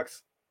stasis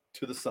box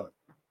to the sun.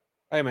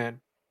 Hey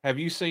man, have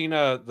you seen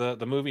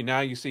the movie Now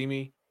You See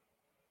Me,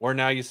 or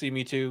Now You See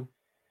Me Too?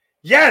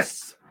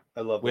 Yes,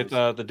 I love with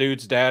the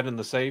dude's dad in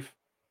the safe.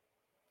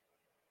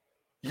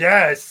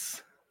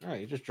 Yes. All right,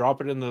 you just drop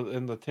it in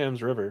the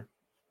Thames River.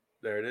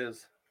 There it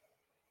is.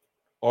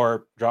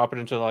 Or drop it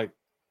into like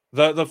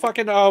the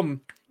fucking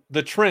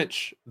the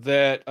trench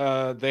that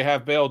they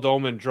have Bail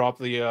Dolman drop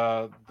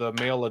the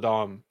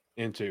Mail-Adom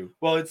into.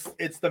 Well,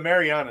 it's the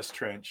Marianas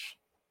Trench,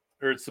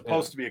 or it's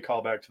supposed to be a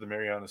callback to the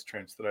Marianas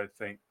Trench that I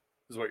think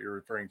is what you're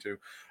referring to.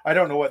 I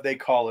don't know what they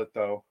call it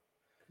though.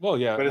 Well,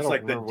 yeah, but it's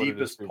like the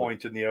deepest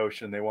point in the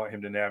ocean. They want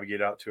him to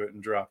navigate out to it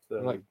and drop the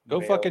like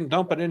go fucking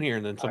dump it in here,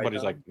 and then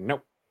somebody's like,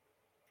 nope.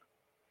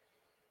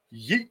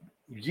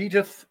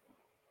 Yeeteth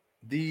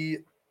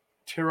the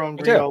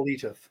Tyron Real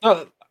Leeteth.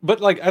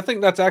 But like I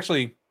think that's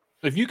actually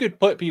if you could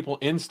put people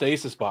in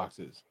stasis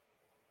boxes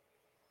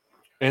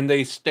and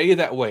they stay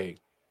that way,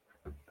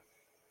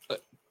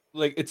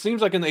 like it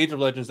seems like in the Age of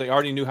Legends, they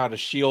already knew how to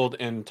shield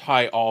and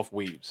tie off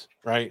weaves,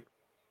 right?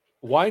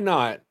 Why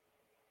not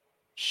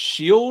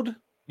shield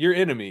your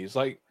enemies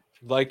like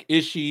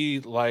Ishi,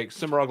 like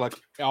Simurgh, like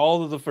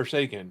all of the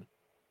Forsaken,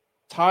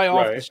 tie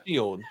off the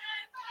shield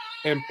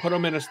and put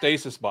them in a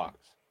stasis box.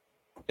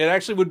 It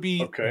actually would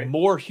be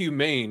more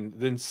humane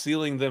than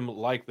sealing them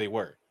like they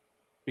were,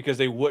 because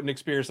they wouldn't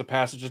experience the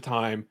passage of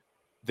time.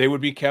 They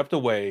would be kept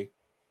away.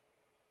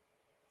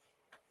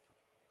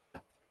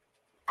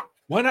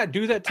 Why not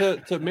do that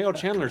to male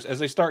channelers as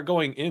they start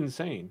going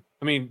insane?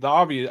 I mean,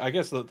 I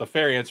guess the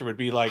fair answer would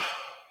be like,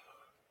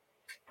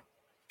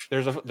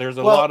 there's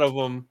a lot of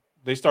them.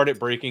 They started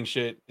breaking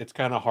shit. It's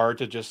kind of hard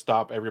to just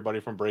stop everybody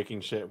from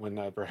breaking shit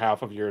whenever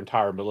half of your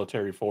entire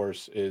military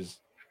force is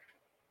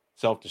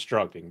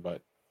self-destructing.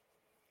 But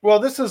well,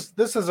 this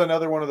is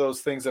another one of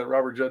those things that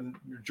Robert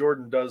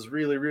Jordan does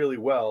really, really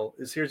well.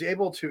 Is he's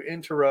able to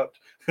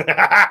interrupt. Like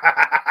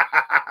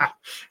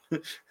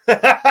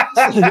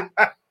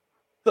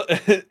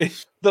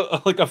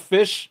a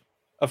fish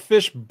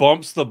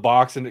bumps the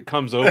box and it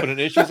comes open and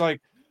it's just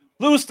like,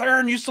 loose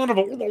there, you son of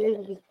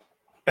a.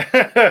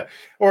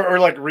 or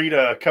like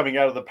Rita coming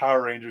out of the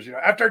Power Rangers,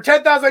 after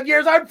 10,000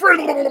 years, I'm free.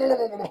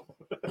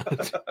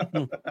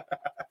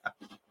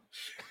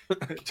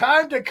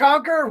 Time to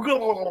conquer.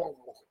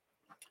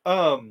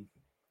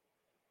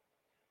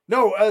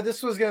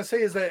 This was gonna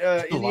say is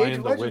that in the Age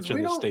of Legends,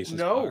 we don't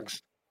know.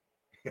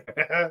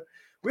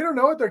 We don't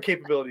know what their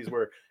capabilities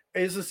were.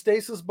 Is a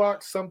stasis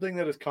box something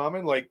that is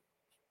common, like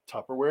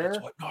Tupperware?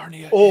 That's what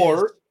Narnia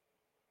or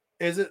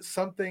is it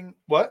something?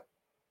 What?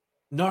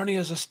 Narnia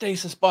is a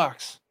stasis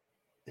box.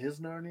 Is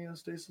Narnia a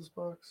stasis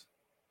box?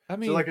 I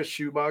mean, like a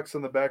shoebox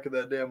on the back of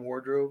that damn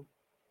wardrobe.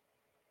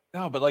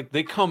 No, but like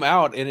they come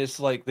out and it's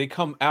like they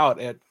come out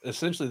at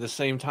essentially the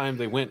same time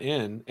they went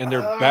in, and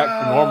they're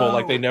back to normal,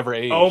 like they never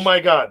aged. Oh my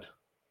god!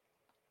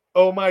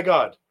 Oh my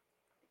god!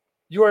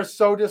 You are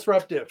so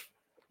disruptive.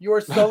 You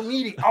are so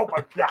needy. Oh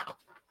my god!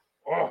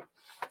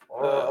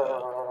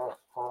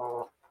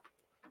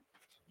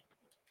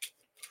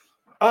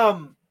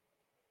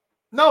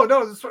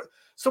 No.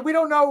 So we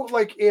don't know,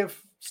 like,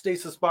 if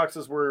stasis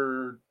boxes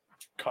were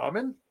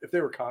common, if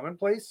they were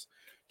commonplace.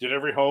 Did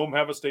every home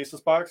have a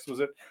stasis box? Was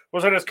it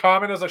as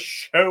common as a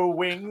show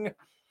wing,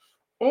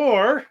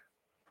 or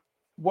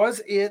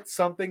was it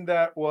something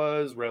that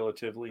was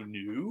relatively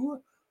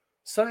new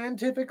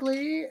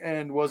scientifically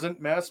and wasn't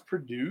mass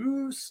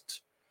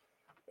produced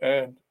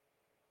and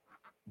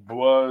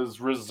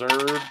was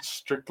reserved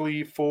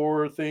strictly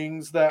for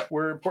things that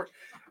were important?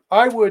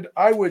 I would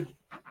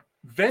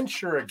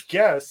venture a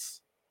guess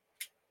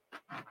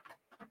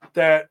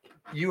that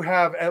you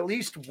have at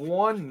least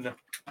one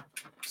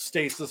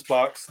stasis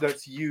box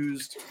that's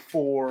used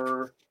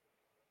for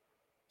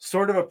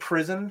sort of a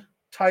prison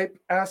type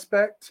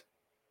aspect,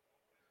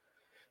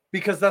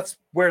 because that's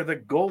where the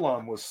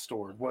golem was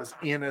stored, was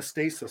in a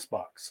stasis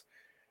box.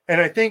 And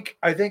I think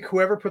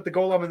whoever put the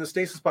golem in the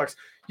stasis box,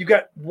 you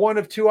got one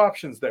of two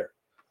options there.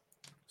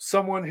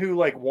 Someone who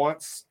like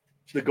wants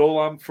the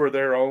golem for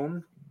their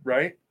own,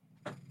 right?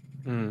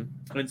 And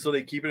so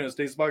they keep it in a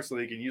stasis box so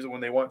they can use it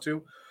when they want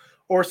to.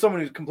 Or someone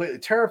who's completely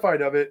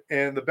terrified of it,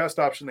 and the best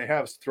option they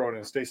have is to throw it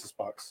in a stasis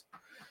box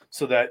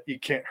so that you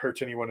can't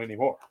hurt anyone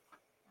anymore.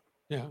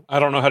 Yeah, I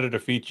don't know how to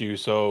defeat you,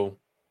 so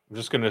I'm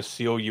just going to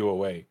seal you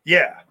away.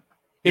 Yeah.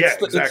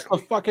 Exactly.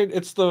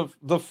 It's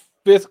the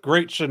fifth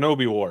great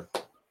Shinobi War.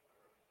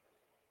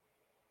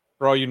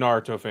 For all you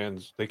Naruto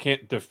fans, they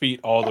can't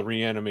defeat all the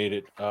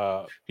reanimated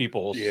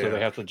people, so they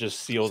have to just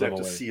seal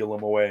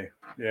them away.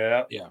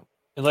 Yeah.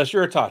 Unless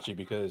you're Itachi,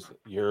 because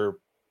you're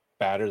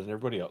badder than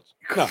everybody else.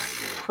 No.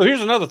 So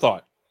here's another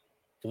thought.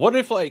 What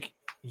if like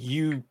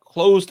you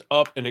closed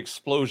up an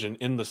explosion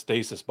in the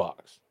stasis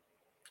box?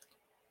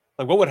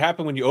 Like what would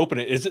happen when you open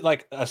it? Is it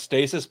like a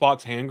stasis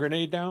box hand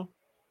grenade now?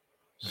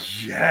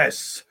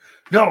 Yes.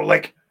 No,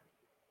 like,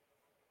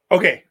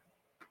 okay.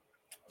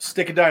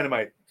 Stick of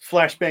dynamite,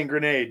 flashbang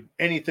grenade,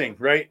 anything,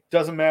 right?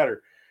 Doesn't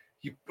matter.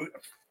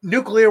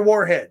 Nuclear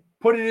warhead.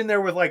 Put it in there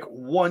with like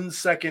 1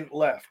 second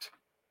left.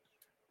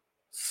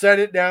 Set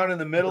it down in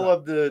the middle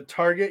of the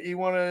target you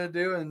want to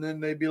do, and then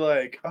they'd be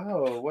like,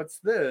 oh, what's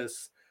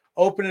this?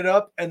 Open it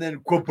up, and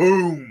then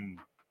boom.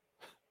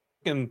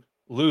 And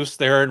loose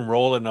there and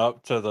rolling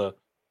up to the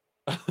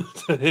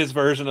to his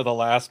version of the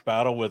last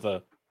battle with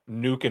a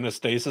nuke in a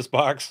stasis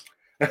box.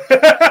 It's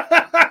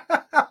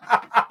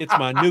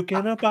my nuke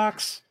in a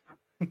box.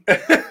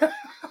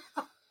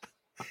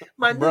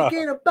 My nuke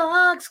in a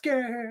box,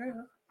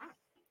 girl.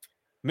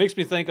 Makes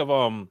me think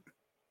of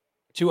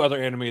two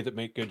other anime that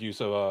make good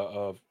use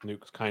of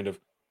nukes, kind of.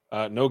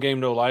 No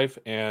Game, No Life,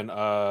 and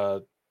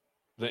The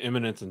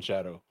Eminence in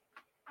Shadow.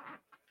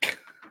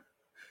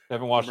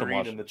 Haven't watched them.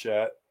 In the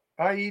chat.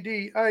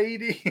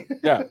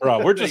 IED. Yeah,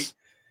 bro, we're just.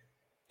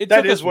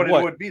 That is what it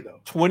would be, though.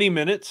 20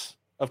 minutes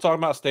of talking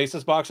about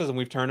stasis boxes, and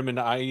we've turned them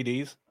into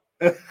IEDs.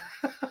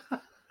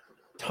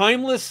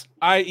 Timeless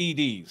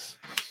IEDs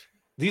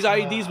These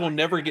IEDs will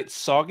never get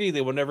soggy.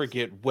 They will never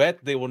get wet.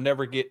 They will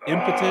never get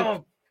impotent.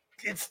 Oh,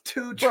 it's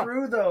too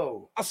true,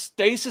 though. A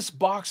stasis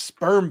box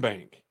sperm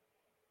bank.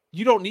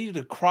 You don't need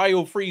to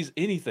cryo freeze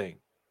anything.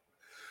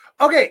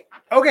 Okay.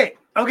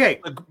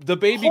 The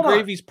baby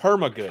gravy's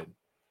perma good.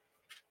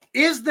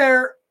 Is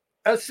there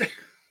a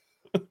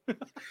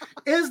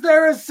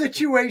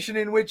situation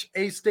in which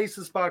a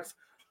stasis box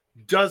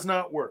does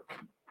not work?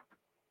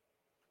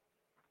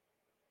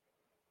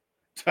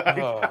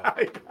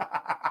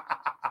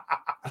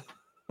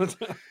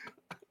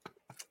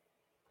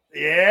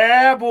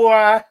 Yeah,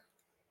 boy.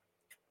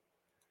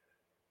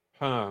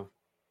 Huh.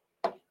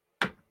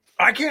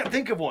 I can't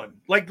think of one.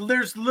 Like,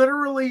 there's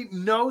literally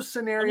no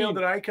scenario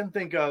that I can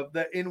think of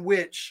that in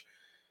which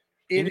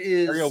it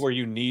is scenario where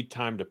you need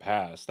time to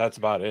pass. That's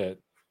about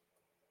it.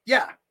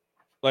 Yeah.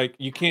 Like,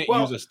 you can't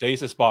use a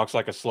stasis box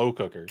like a slow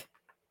cooker.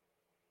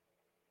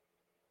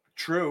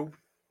 True.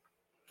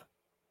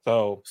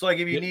 So like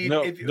if you need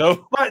but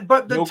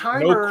the no,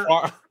 timer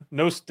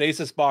no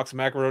stasis box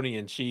macaroni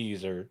and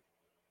cheese or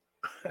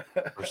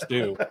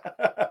stew.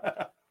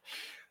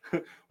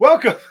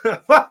 Welcome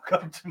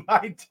to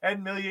my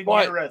 10 million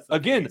year recipe.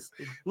 Again,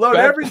 load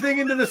everything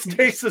into the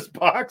stasis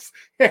box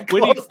and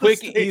close the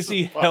quick,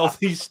 easy,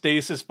 healthy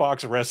stasis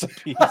box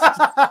recipes.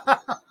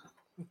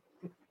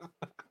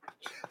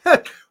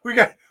 we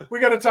got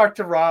to talk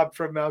to Rob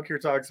from Malcure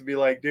Talks and be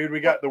like, dude,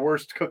 we got the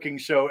worst cooking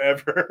show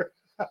ever.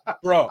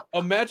 Bro,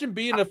 imagine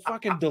being a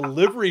fucking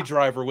delivery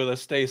driver with a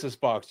stasis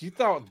box. You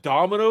thought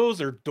Domino's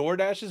or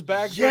DoorDash's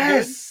bags were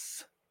good?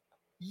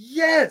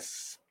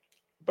 Yes.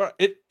 But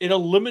it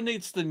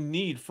eliminates the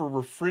need for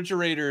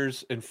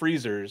refrigerators and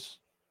freezers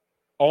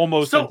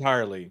almost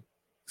entirely.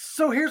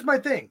 So here's my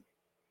thing.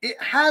 They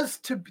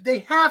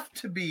have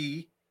to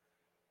be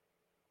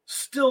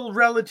still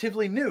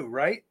relatively new,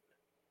 right?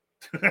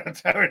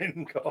 That's how it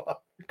didn't go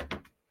up.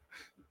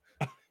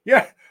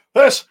 Yeah,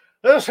 this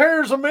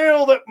here's a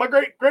meal that my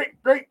great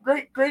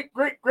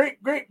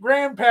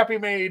grandpappy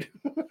made.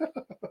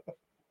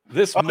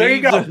 There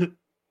you go.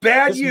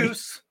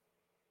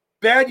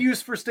 Bad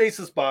use for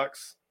stasis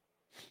box.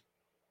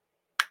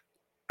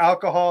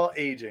 Alcohol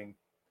aging.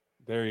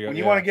 There you go. When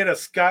you want to get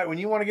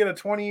a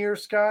 20-year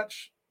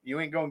scotch, you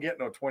ain't gonna get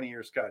no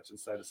 20-year scotch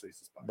inside a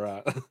stasis box.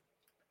 Bruh.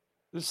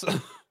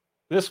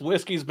 This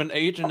whiskey's been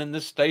aging in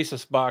this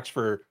stasis box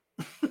for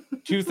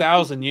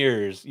 2,000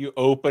 years. You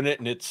open it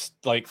and it's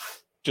like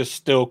just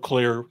still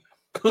clear.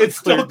 It's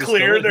still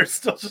clear. There's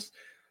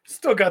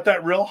still got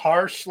that real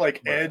harsh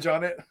edge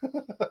on it.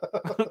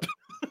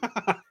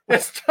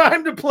 It's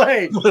time to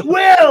play.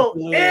 Will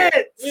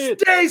it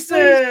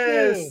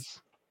stasis?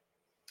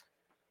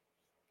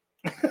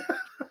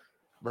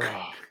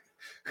 Bro.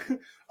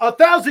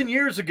 1,000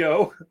 years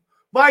ago,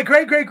 my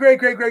great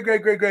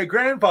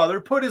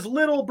grandfather put his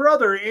little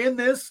brother in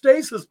this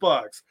stasis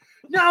box.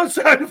 Now it's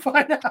time to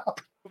find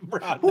out.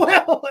 Bro.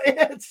 Will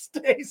it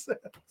stasis?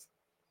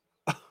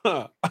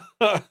 No.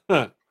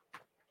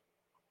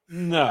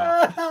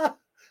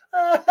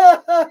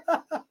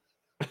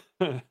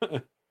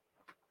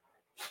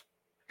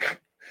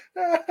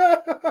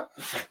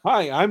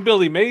 Hi, I'm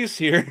Billy Mays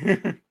here.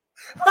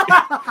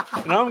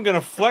 And I'm going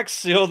to flex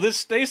seal this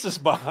stasis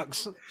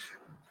box.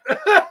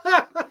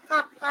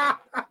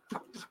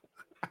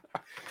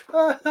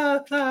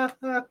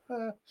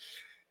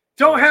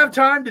 Don't have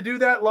time to do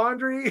that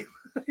laundry.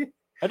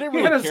 I didn't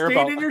really care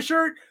about stain in your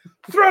shirt.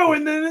 Throw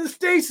in the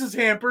stasis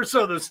hamper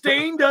so the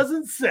stain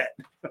doesn't set.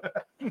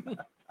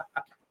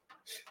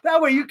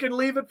 That way you can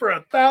leave it for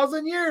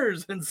 1,000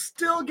 years and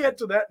still get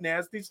to that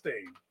nasty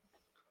stain.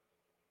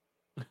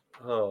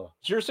 Oh.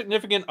 Is your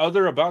significant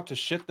other about to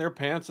shit their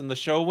pants in the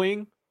show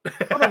wing?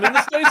 Put them in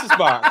the stasis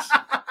box.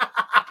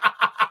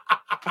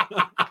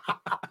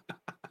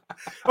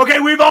 Okay,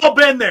 we've all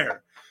been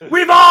there.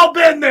 We've all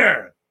been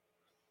there.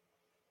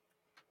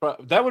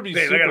 But that would be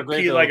super I gotta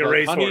great. Pee like a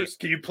racehorse.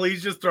 Can you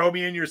please just throw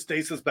me in your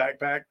stasis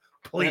backpack?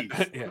 Please.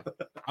 Yeah.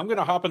 I'm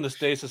gonna hop in the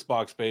stasis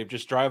box, babe.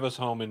 Just drive us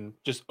home and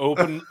just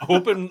open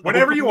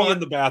whenever you want in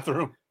the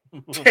bathroom.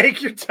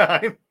 Take your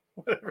time.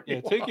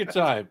 Take your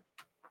time.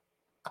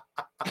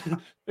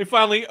 They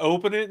finally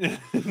open it, and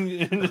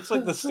it's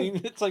like the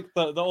scene. It's like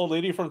the old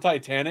lady from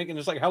Titanic, and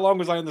it's like, how long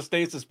was I in the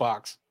stasis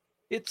box?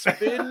 It's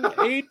been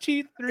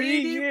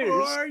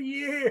 84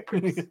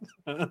 years.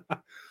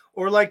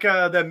 Or like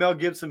that Mel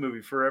Gibson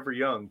movie, Forever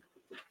Young.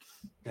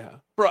 Yeah,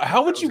 bro.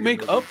 How would you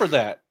make up for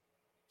that?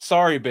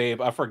 Sorry, babe.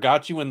 I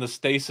forgot you in the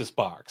stasis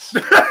box.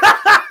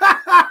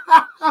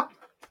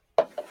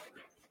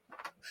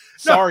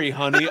 Sorry,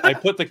 honey. I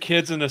put the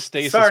kids in a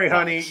stasis box.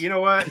 Honey. You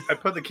know what? I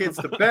put the kids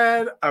to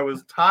bed. I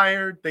was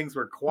tired. Things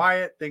were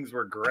quiet. Things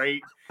were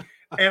great.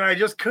 And I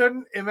just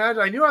couldn't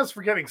imagine. I knew I was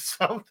forgetting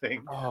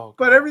something. Oh,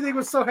 but everything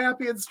was so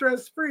happy and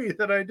stress-free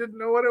that I didn't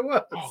know what it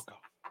was. Oh,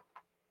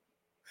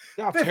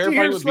 God. 50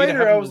 years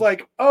later, I was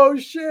like, oh,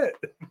 shit.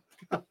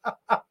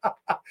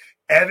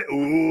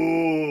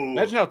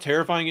 Imagine how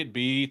terrifying it'd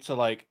be to,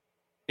 like,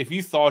 if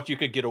you thought you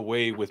could get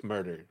away with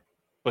murder,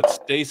 but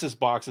stasis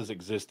boxes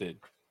existed.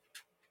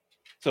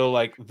 So,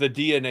 like, the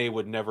DNA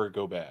would never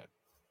go bad.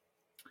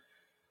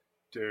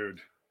 Dude.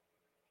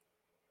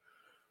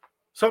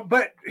 So,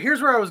 but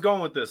here's where I was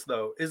going with this,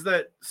 though, is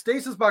that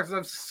stasis boxes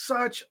have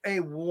such a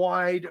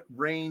wide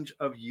range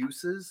of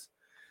uses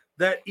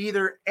that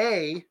either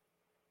A,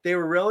 they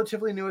were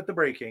relatively new at the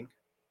breaking,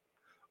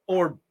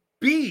 or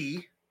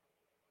B,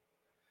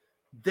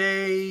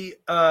 they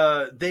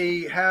are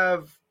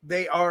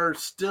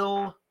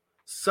still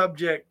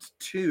subject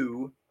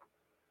to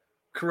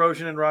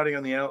corrosion and rotting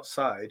on the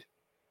outside,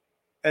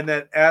 and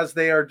that as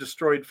they are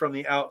destroyed from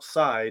the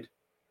outside,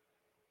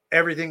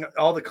 everything,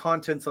 all the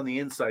contents on the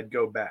inside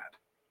go bad.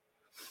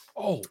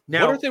 Oh,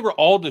 now, what if they were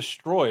all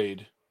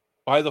destroyed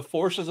by the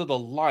forces of the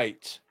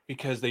light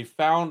because they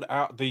found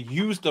out, they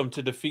used them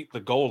to defeat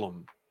the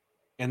golem,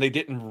 and they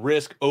didn't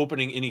risk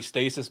opening any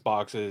stasis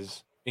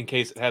boxes in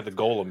case it had the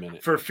golem in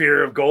it, for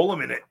fear of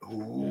golem in it?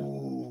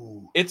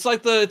 Ooh, it's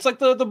like the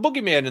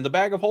boogeyman in the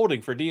bag of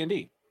holding for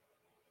D&D.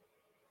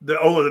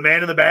 The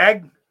man in the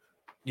bag.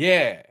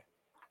 Yeah.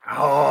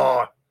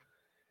 Oh.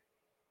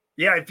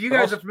 Yeah, if you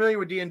guys are familiar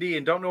with D&D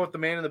and don't know what the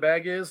man in the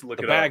bag is,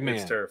 look it up.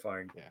 It's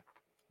terrifying. Yeah.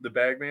 The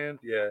bag man?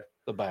 Yeah.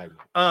 The bag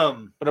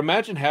man. But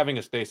imagine having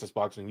a stasis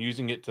box and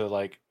using it to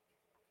like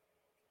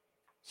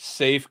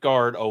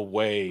safeguard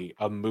away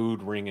a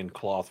mood ring in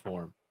cloth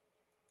form.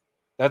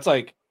 That's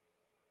like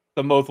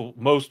the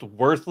most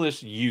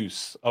worthless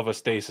use of a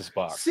stasis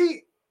box.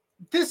 See,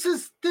 this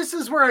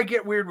is where I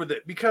get weird with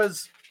it,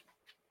 because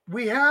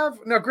we have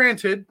now,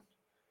 granted,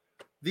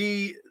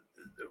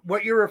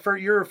 what you're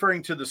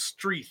referring to the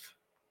streeth,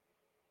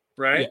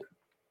 right?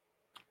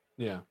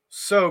 Yeah.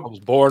 So I was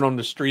born on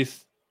the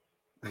streeth.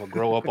 I'm gonna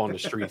grow up on the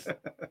streeth.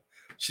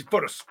 She's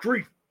for the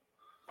streeth.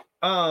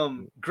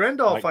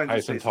 Grendel finds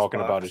Tyson talking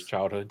about his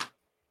childhood.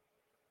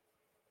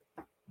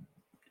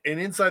 And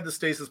inside the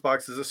stasis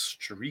box is a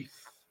streeth,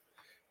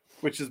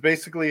 which is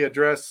basically a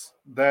dress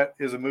that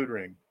is a mood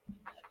ring.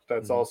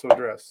 That's also a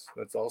dress.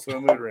 That's also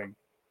a mood ring.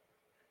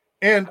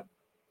 And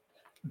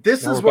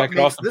this is what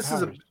makes this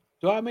is a.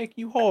 Do I make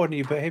you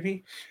horny,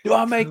 baby? Do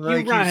I make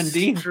you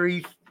Randy?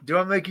 Do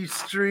I make you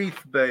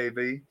streeth,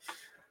 baby?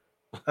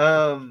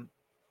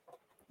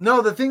 No,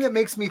 the thing that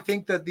makes me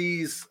think that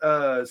these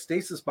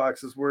stasis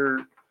boxes were,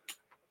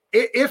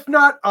 if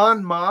not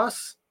en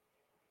masse,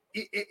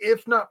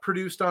 if not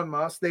produced en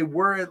masse, they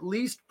were at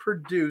least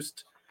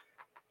produced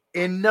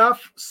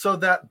enough so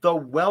that the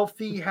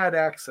wealthy had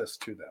access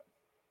to them.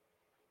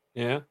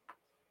 Yeah.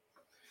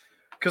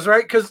 Because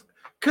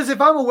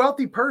if I'm a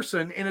wealthy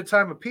person in a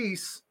time of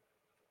peace,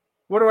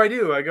 what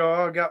do? I go,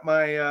 oh,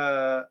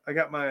 I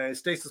got my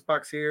stasis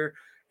box here,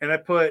 and I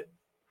put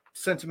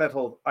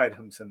sentimental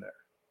items in there.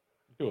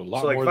 So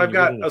like if I've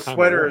got a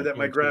sweater that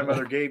my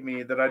grandmother gave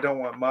me that I don't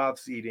want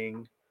moths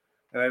eating,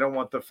 and I don't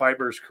want the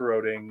fibers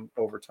corroding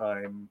over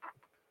time,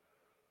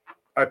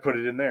 I put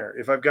it in there.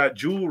 If I've got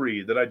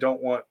jewelry that I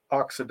don't want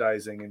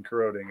oxidizing and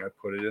corroding, I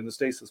put it in the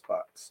stasis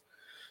box.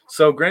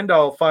 So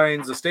Grendel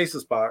finds a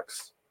stasis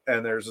box,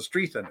 and there's a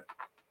streeth in it,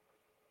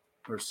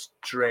 or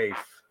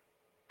strafe.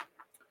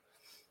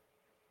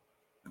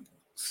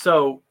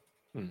 So,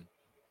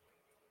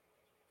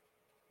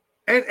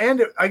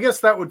 and I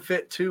guess that would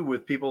fit too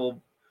with people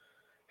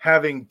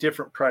having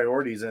different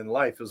priorities in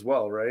life as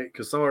well, right?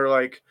 Because some are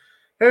like,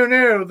 oh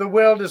no, the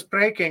world is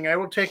breaking. I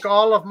will take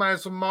all of my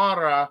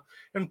Zamara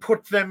and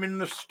put them in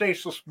the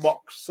stasis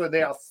box so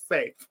they are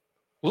safe.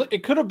 Well,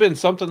 it could have been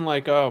something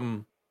like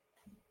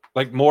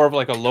more of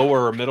like a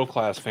lower or middle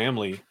class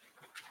family,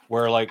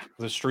 where like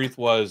the streeth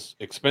was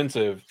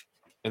expensive,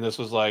 and this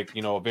was like,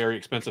 a very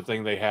expensive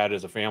thing they had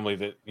as a family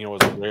that,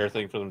 was a rare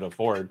thing for them to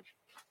afford.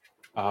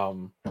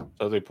 So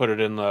they put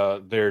it in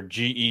their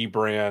GE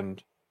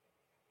brand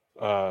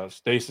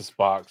stasis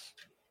box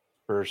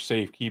for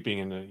safekeeping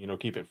and to,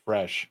 keep it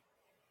fresh.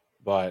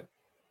 But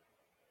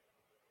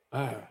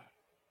I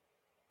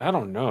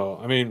don't know.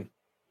 I mean,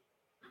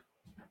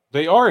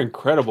 they are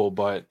incredible,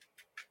 but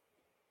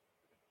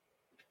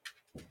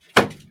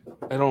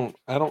I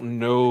don't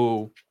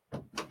know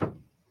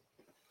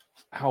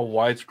how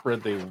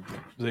widespread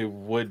they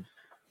would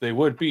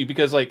be,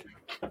 because like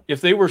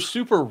if they were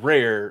super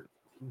rare,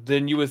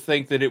 then you would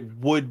think that it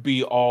would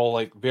be all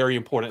like very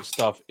important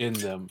stuff in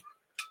them.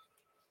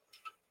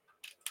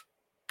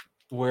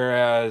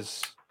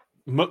 Whereas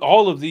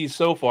all of these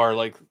so far,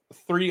 like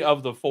 3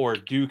 of the 4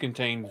 do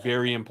contain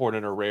very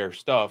important or rare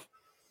stuff.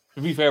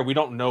 To be fair, we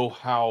don't know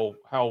how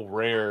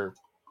rare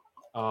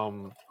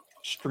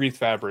streeth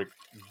fabric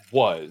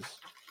was.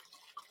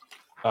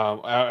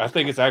 I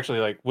think it's actually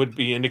like would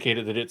be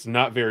indicated that it's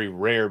not very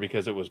rare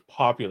because it was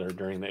popular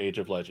during the Age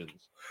of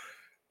Legends.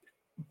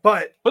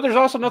 But there's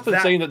also nothing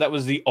saying that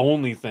was the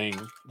only thing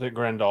that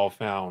Grendel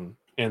found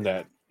in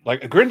that.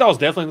 Like Grendel's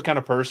definitely the kind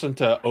of person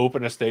to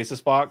open a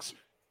stasis box,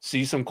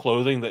 see some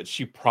clothing that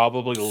she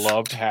probably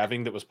loved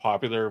having that was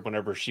popular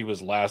whenever she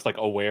was last like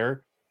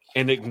aware,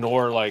 and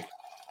ignore like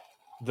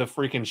the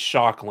freaking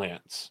shock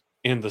lance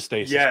in the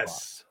stasis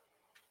box.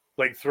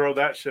 Like throw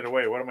that shit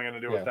away. What am I going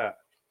to do with that?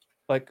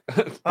 Like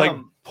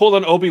pull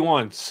an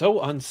Obi-Wan,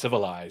 so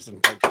uncivilized,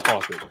 and like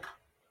toss it.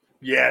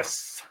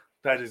 Yes,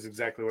 that is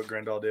exactly what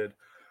Grendel did.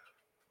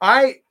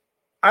 I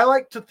I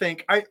like to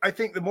think. I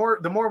think the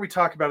more we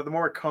talk about it, the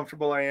more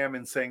comfortable I am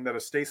in saying that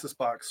a stasis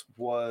box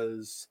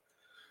was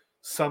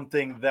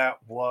something that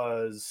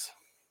was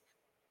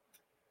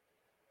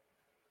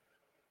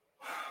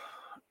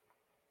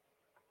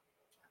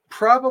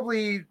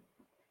probably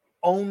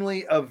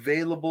only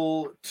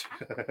available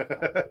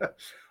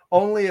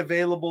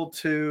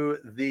to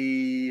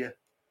the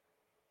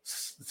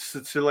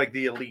like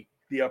the elite,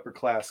 the upper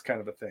class kind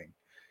of a thing.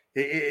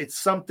 It's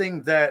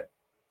something that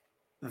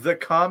the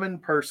common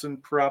person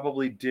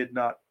probably did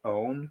not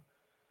own.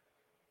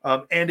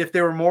 And if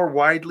they were more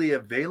widely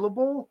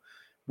available,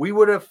 we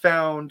would have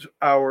found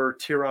our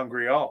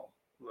Tirangrial.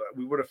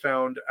 We would have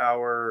found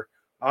our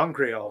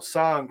Angreal,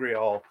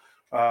 Sangreal,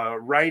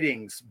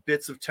 writings,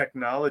 bits of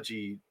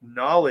technology,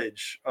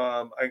 knowledge.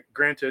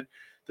 Granted,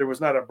 there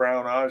was not a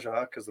Brown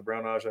Aja because the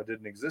Brown Aja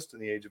didn't exist in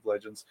the Age of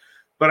Legends,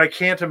 but I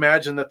can't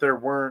imagine that there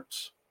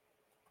weren't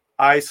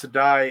Aes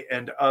Sedai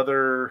and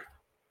other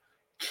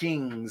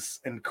kings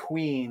and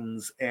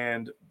queens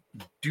and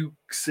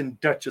dukes and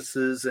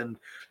duchesses and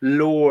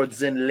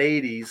lords and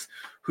ladies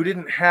who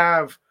didn't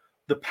have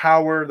the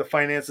power, the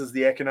finances,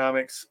 the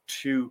economics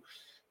to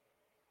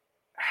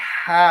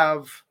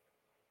have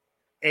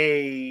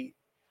a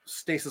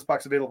stasis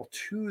box available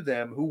to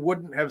them, who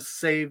wouldn't have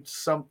saved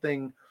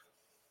something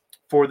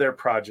for their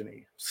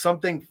progeny,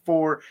 something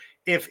for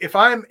if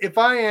I'm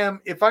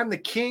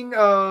the king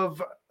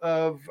of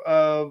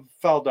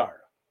Faldara,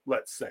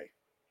 let's say,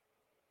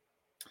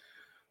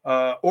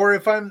 or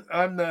if I'm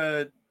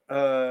the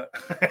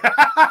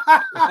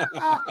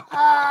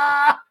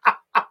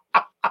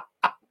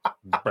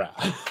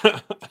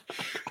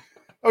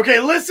okay,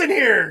 listen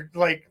here.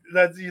 Like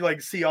that's you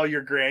like see all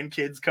your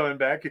grandkids coming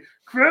back.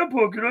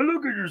 Grandpa, can I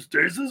look at your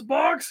stasis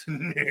box?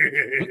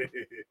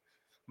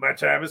 My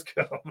time has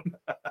come.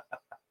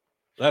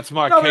 That's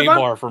my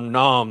K-bar from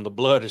Nom. The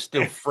blood is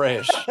still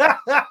fresh.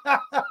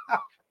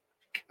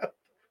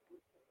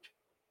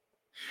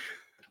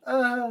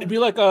 It'd be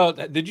like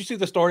did you see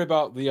the story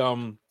about the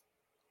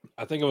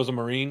I think it was a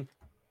Marine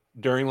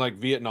during like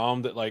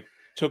Vietnam that like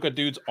took a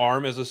dude's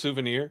arm as a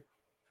souvenir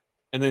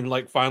and then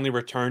like finally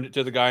returned it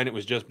to the guy and it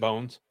was just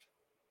bones?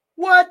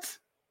 What?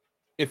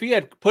 If he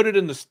had put it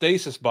in the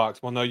stasis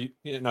box, well, no, you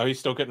know, he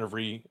still couldn't have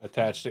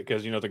reattached it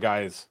because, you know, the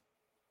guy's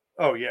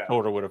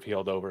shoulder would have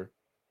healed over.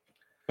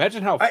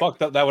 Imagine how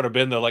fucked up that would have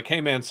been, though. Like, hey,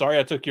 man, sorry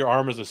I took your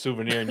arm as a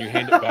souvenir and you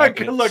hand it back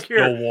and it's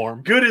still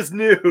warm. Good as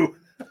new.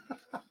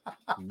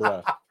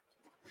 Bruh.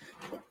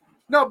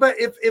 No, but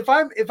if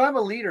I'm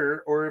a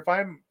leader or if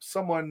I'm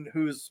someone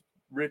who's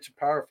rich and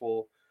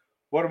powerful,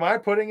 what am I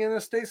putting in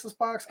a stasis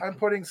box? I'm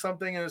putting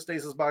something in a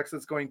stasis box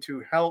that's going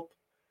to help,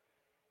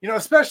 you know,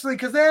 especially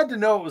because they had to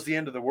know it was the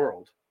end of the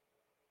world.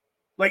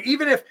 Like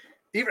even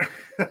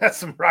that's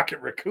some Rocket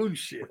Raccoon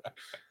shit.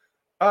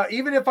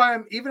 Even if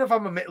I'm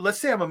let's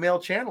say I'm a male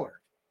channeler,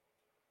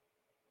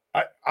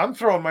 I'm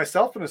throwing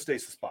myself in a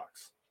stasis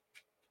box.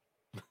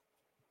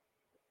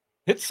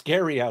 It's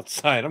scary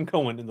outside. I'm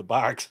going in the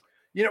box.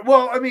 You know,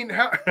 well, I mean,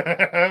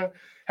 how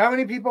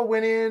many people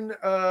went in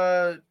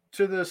to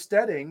the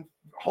steading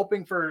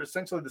hoping for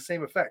essentially the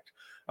same effect?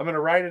 I'm going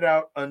to ride it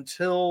out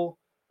until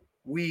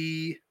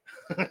we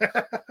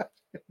the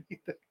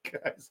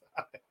guy's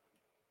eye.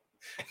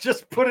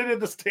 Just put it in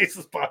the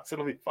stasis box;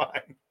 it'll be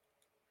fine.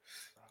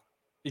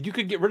 You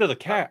could get rid of the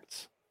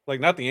cats, like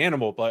not the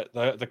animal, but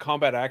the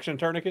combat action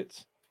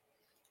tourniquets,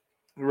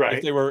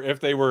 right? If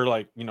they were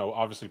like, you know,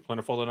 obviously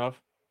plentiful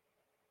enough.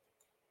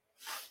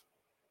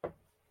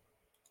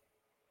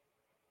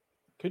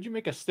 Could you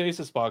make a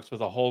stasis box with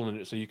a hole in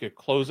it so you could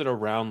close it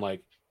around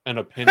like an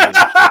appendage?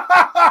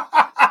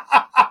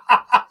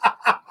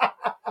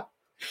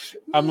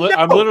 I'm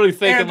literally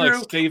thinking Andrew,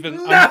 like Steven.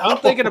 No! I'm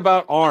thinking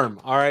about arm.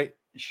 All right.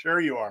 Sure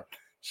you are.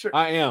 Sure.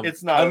 I am.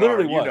 It's not. I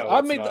literally was. You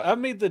know I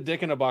made the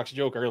dick in a box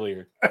joke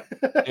earlier.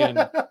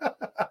 And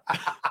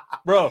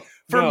bro,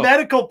 for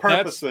medical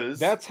purposes.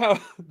 That's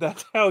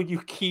how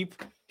you keep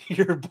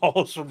your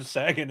balls from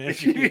sagging.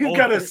 If you've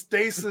got a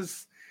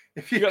stasis.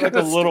 If you got like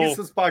a little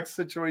stasis box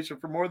situation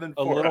for more than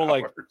 4 hours. A little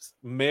like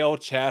male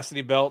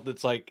chastity belt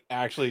that's like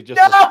actually just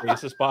a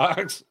stasis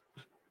box.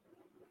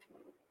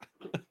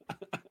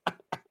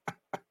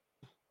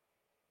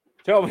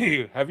 Tell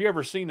me, have you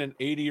ever seen an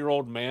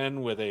 80-year-old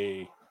man with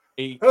a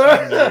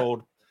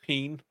 18-year-old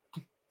peen?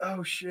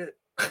 Oh shit.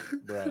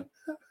 Bruh.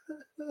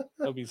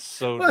 That'd be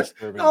so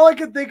disturbing. All I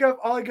could think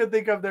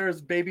of there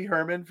is Baby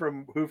Herman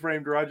from Who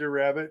Framed Roger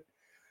Rabbit.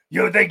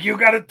 You think you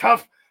got it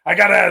tough? I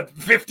got a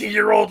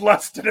 50-year-old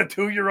lust and a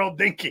 2-year-old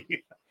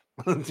dinky.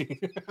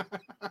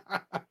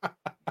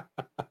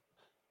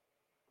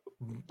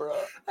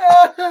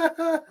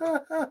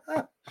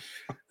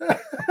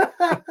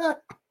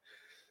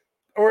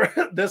 Or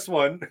this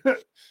one.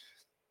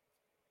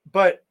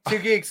 But Two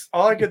Geeks,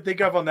 all I could think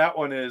of on that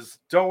one is,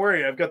 don't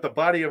worry, I've got the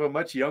body of a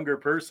much younger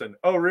person.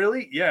 Oh,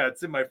 really? Yeah,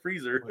 it's in my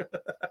freezer.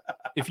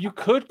 If you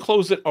could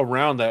close it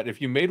around that, if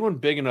you made one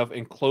big enough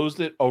and closed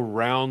it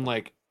around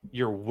like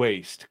your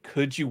waist,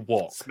 could you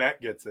walk? Smack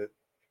gets it.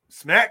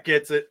 Smack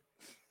gets it.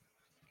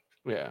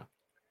 Yeah.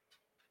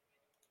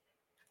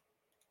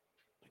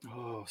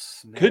 Oh,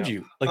 snap. Could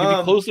you? Like, if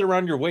you closed it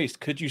around your waist,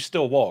 could you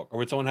still walk? Or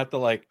would someone have to,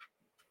 like,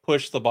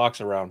 push the box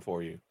around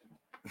for you?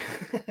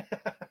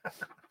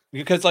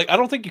 Because, like, I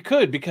don't think you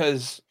could,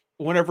 because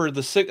whenever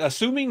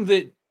assuming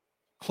that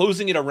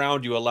closing it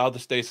around you allowed the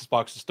stasis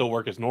box to still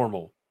work as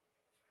normal,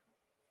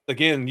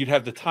 again, you'd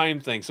have the time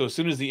thing. So as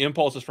soon as the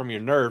impulses from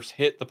your nerves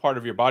hit the part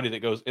of your body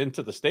that goes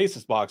into the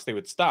stasis box, they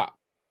would stop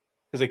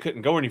because they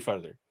couldn't go any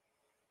further.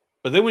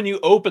 But then when you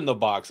open the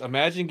box,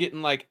 imagine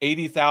getting like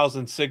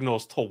 80,000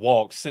 signals to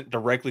walk sent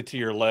directly to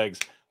your legs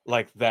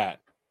like that.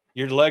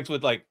 Your legs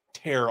would like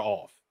tear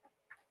off.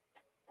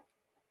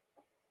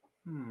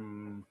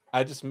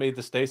 I just made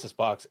the stasis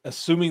box,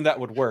 assuming that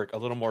would work, a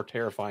little more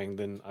terrifying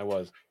than I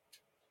was.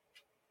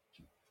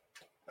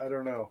 I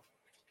don't know.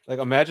 Like,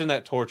 imagine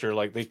that torture.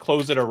 Like, they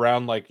close it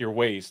around like your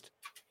waist,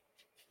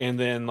 and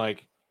then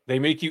like they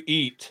make you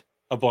eat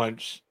a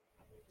bunch.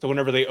 So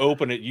whenever they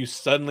open it, you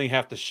suddenly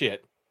have to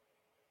shit.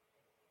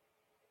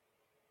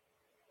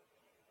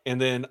 And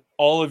then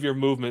all of your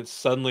movements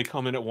suddenly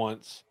come in at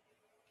once.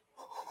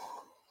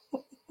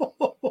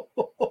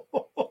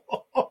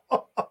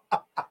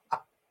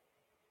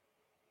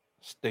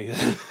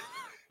 Stasis.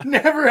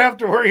 Never have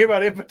to worry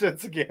about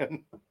impotence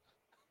again.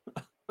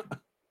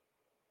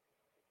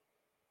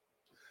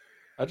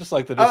 I just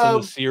like that it's in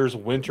the Sears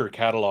winter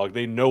catalog.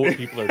 They know what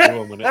people are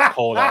doing when it's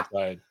cold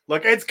outside.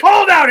 Look, it's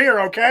cold out here,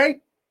 okay?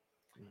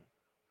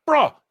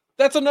 Bruh,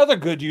 that's another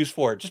good use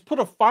for it. Just put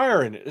a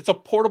fire in it. It's a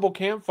portable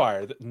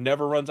campfire that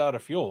never runs out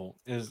of fuel.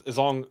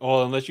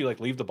 Unless you like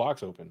leave the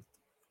box open.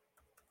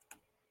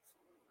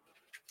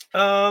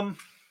 I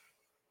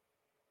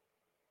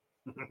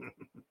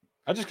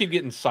just keep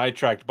getting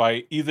sidetracked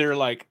by either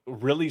like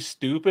really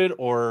stupid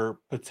or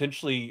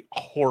potentially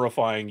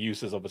horrifying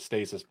uses of a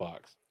stasis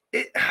box.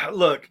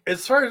 Look,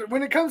 as far as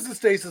when it comes to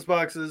stasis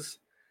boxes,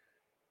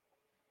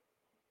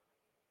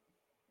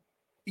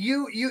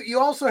 you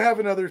also have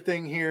another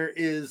thing here,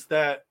 is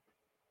that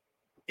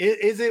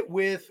is it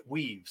with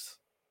weaves,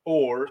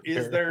 or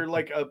is there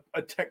like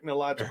a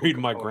technological? Buried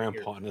my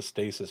grandpa in a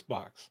stasis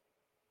box.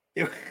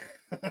 It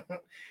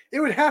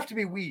would have to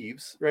be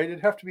weaves, right?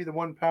 It'd have to be the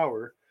one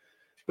power,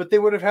 but they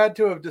would have had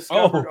to have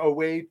discovered a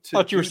way to.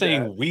 I thought you were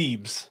saying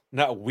weebs,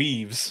 not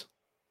weaves.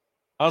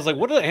 I was like,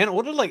 what do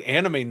like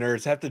anime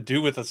nerds have to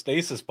do with a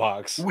stasis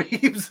box?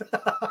 Weaves.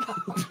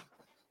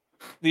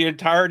 The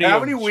entirety How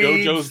of many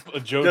weaves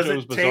JoJo's does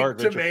it Bizarre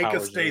take to Adventure make a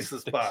Powers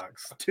stasis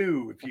box?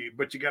 2,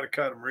 but you got to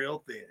cut them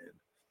real thin.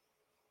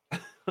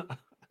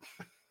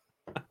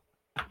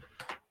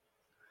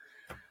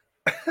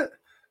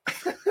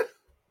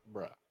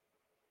 Bruh.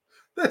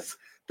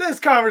 This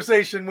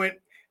conversation went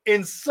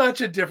in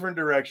such a different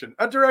direction,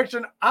 a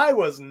direction I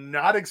was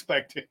not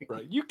expecting.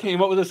 Right. You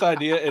came up with this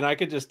idea, and I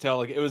could just tell,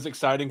 like, it was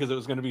exciting because it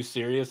was going to be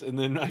serious, and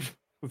then I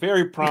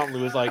very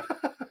promptly was like,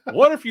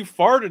 what if you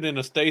farted in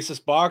a stasis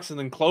box and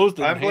then closed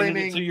it and handed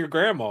it to your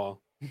grandma?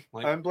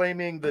 Like, I'm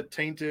blaming the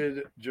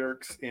tainted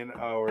jerks in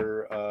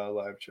our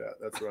live chat.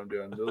 That's what I'm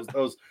doing.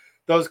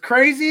 Those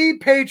crazy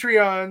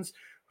Patreons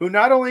who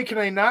not only can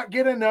they not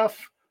get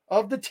enough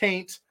of the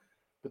taint,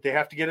 but they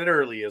have to get it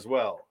early as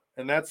well.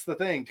 And that's the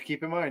thing to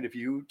keep in mind. If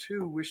you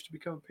too wish to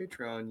become a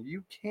Patreon,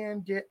 you can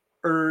get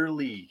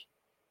early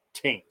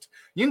taint.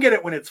 You can get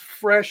it when it's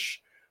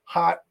fresh,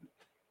 hot,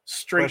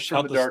 straight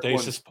from the dark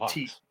one's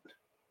teeth.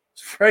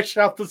 Fresh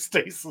out the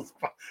stasis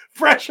box.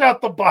 Fresh out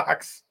the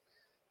box.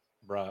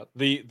 Bruh.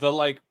 The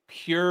like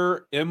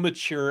pure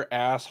immature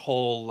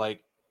asshole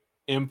like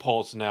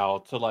impulse now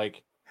to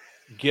like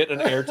get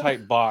an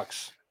airtight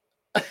box,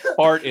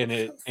 fart in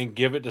it, and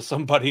give it to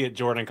somebody at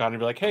JordanCon and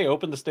be like, hey,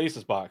 open the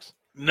stasis box.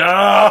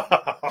 No.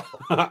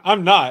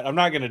 I'm not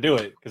going to do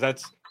it because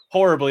that's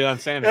horribly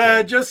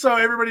unsanitary. Just so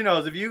everybody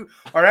knows, if you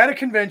are at a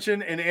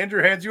convention and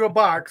Andrew hands you a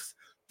box,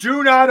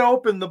 do not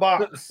open the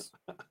box.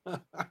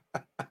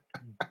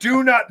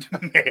 Do not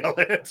mail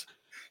it.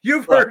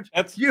 You've heard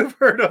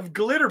of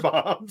glitter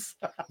bombs.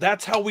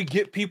 That's how we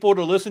get people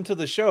to listen to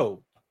the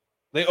show.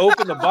 They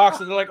open the box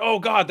and they're like, "Oh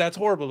God, that's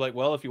horrible." Like,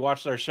 well, if you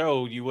watched our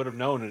show, you would have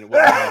known, and it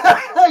wouldn't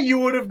happen. You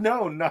would have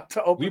known not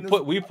to open.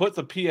 We put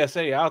the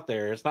PSA out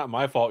there. It's not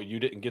my fault you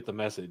didn't get the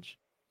message.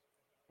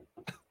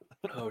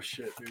 Oh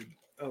shit, dude.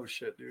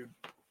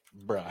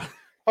 Bruh.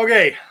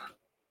 Okay.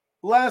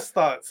 Last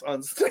thoughts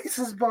on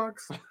Stasis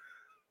Box.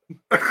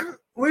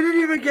 We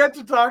didn't even get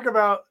to talk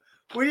about.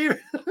 You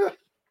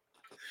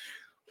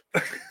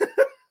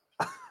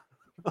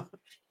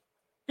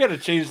got to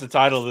change the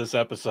title of this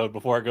episode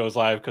before it goes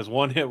live because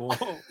one hit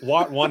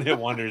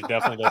wonders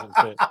definitely doesn't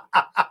fit.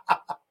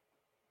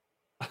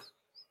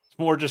 It's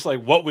more just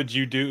like, what would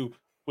you do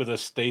with a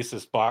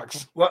stasis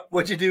box? What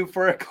would you do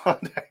for a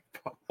Klondike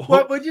box?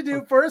 What would you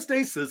do for a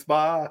stasis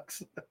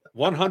box?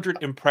 100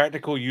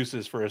 impractical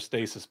uses for a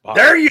stasis box.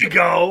 There you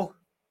go.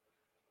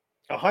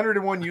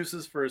 101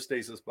 uses for a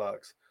stasis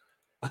box.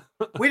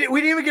 We didn't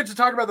even get to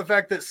talk about the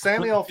fact that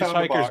Samuel found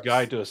a box.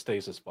 Guide to a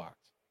stasis box.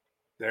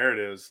 There it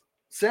is.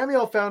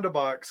 Samuel found a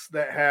box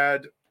that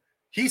had,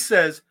 he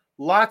says,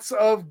 lots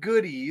of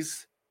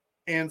goodies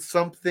and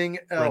something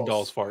else.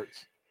 Grindal's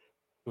farts.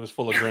 It was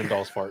full of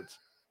Grindal's farts.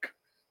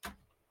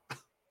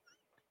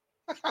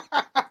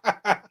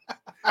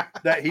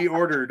 that he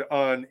ordered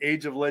on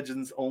Age of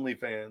Legends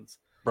OnlyFans.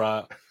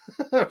 Bruh.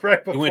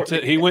 Right before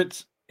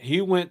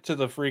he went to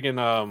the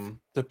freaking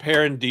the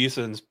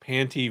Parandeson's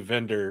panty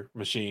vendor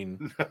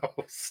machine. No,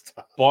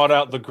 stop. Bought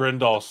out the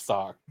Grendel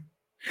stock.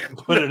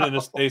 Put it in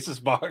a stasis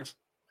box.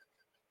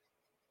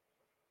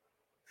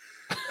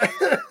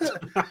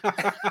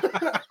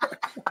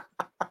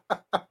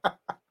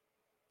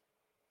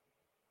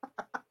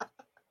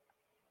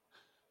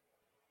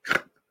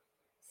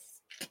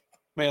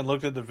 Man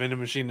looked at the vending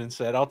machine and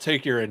said, "I'll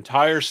take your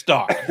entire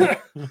stock."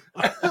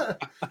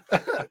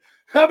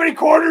 How many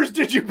quarters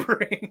did you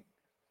bring?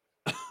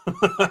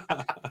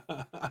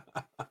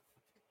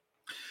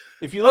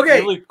 If you look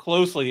really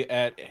closely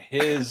at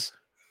his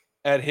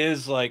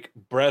like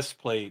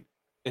breastplate,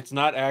 it's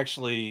not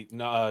actually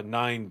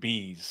 9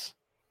 B's.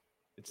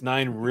 It's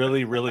 9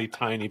 really, really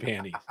tiny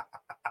panties.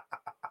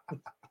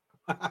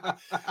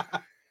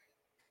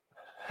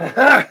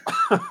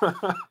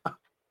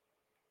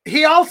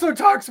 He also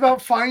talks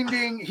about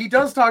finding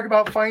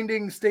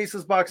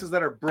stasis boxes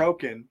that are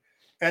broken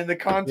and the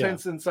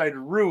contents inside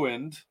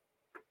ruined.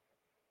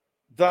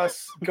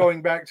 Thus,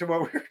 going back to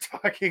what we were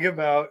talking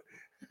about,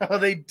 how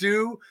they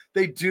do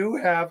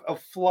have a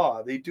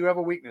flaw. They do have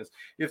a weakness.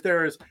 If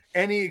there is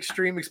any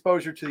extreme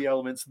exposure to the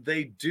elements,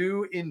 they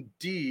do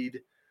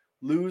indeed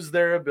lose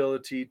their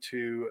ability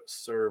to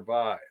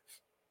survive.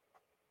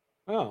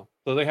 Oh,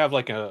 so they have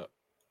like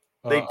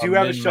they do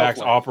have a max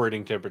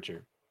operating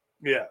temperature.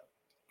 Yeah.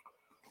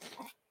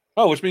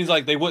 Oh, which means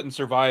like they wouldn't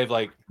survive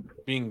like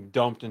being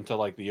dumped into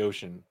like the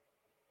ocean.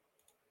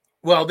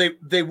 Well,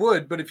 they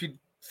would, but if you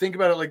think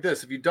about it like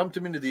this, if you dumped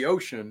them into the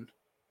ocean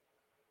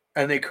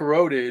and they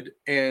corroded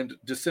and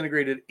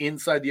disintegrated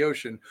inside the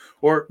ocean,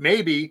 or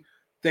maybe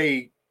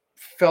they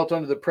felt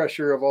under the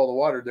pressure of all the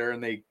water there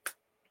and they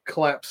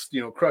collapsed,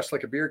 crushed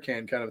like a beer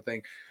can kind of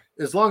thing.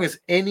 As long as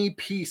any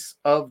piece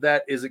of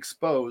that is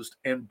exposed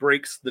and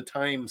breaks the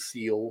time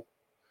seal,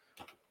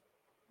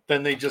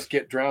 then they just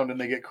get drowned and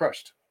they get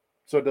crushed.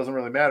 So it doesn't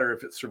really matter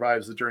if it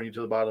survives the journey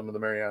to the bottom of the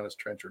Marianas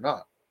Trench or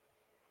not.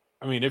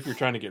 I mean, if you're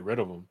trying to get rid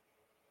of them.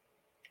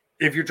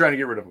 If you're trying to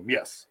get rid of them,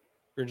 yes.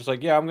 You're just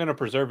like, yeah, I'm going to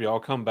preserve you.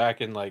 I'll come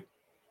back in like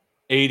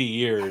 80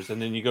 years.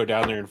 And then you go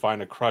down there and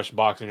find a crushed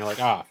box and you're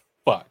like,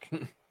 fuck.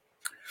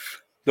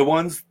 The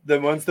ones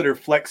that are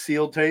Flex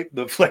Seal tape,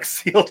 those are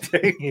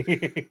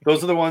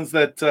the ones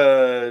that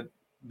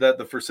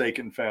the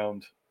Forsaken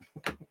found.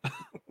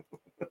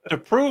 To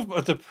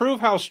prove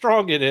how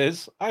strong it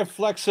is, I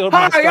Flex Sealed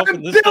myself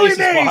in this Billy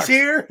stasis Mays box.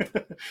 Here.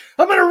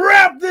 I'm going to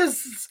wrap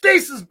this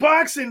stasis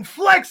box in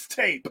Flex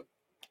tape.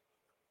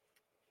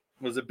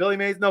 Was it Billy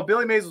Mays? No,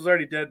 Billy Mays was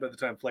already dead by the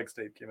time Flex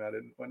tape came out,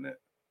 wasn't it?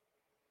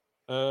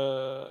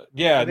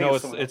 Yeah, no,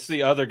 it's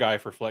the other guy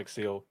for Flex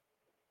Seal.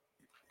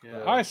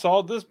 Yeah. I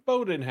sawed this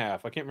boat in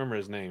half. I can't remember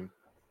his name.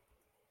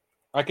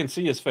 I can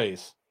see his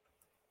face.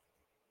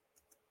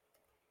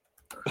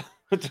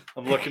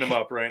 I'm looking him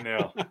up right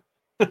now.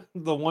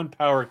 The one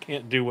power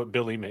can't do what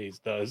Billy Mays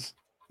does.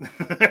 Was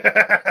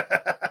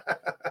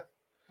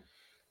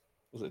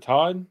it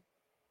Todd?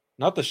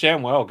 Not the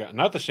ShamWow guy.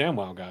 Not the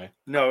ShamWow guy.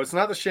 No, it's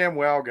not the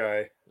ShamWow guy.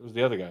 It was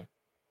the other guy.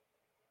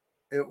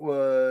 It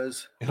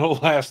was. It'll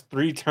last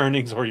 3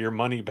 turnings or your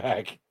money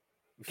back.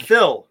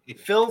 Phil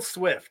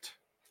Swift.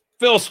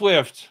 Phil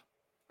Swift.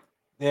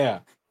 Yeah.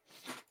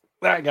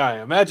 That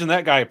guy. Imagine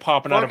that guy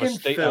popping out of a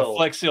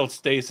Flex Sealed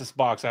stasis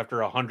box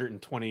after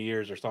 120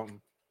 years or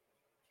something.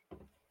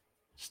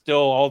 Still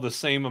all the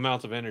same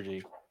amounts of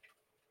energy.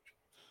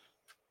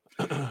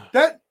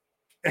 That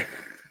at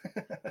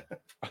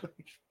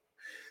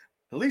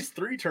least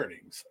 3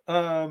 turnings.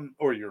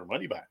 Or your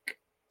money back.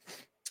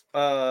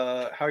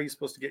 How are you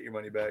supposed to get your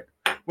money back?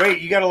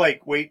 Wait, you gotta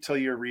wait till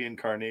you're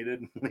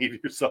reincarnated and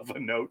leave yourself a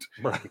note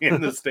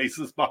in the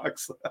stasis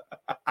box.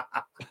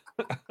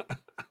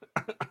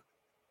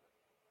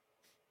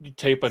 You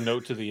tape a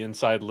note to the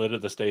inside lid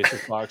of the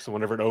stasis box, and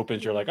whenever it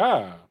opens, you're like,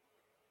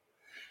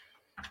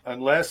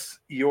 Unless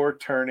your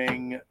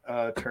turning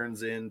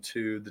turns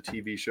into the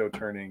TV show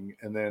Turning,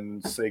 and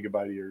then say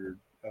goodbye to your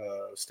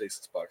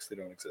stasis box. They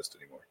don't exist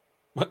anymore.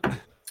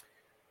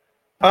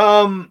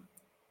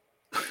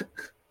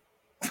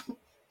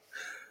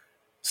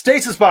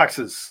 Stasis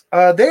boxes.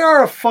 They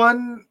are a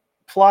fun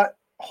plot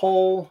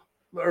hole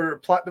or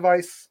plot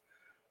device.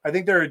 I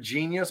think they're a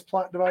genius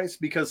plot device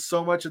because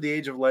so much of the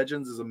Age of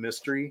Legends is a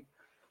mystery.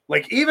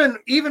 Like even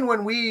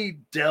when we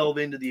delve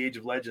into the Age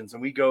of Legends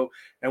and we go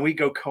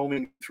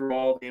combing through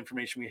all the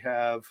information we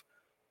have.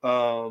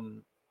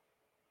 Oh,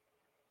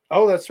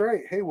 that's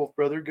right. Hey, Wolf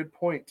Brother, good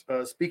point.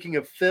 Speaking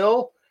of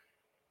Phil,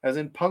 as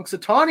in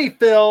Punxsutawney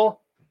Phil,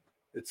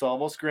 it's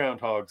almost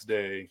Groundhog's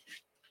Day.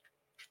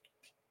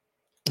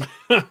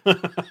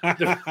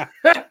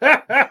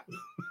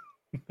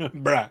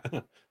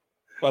 Bruh.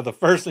 Well, the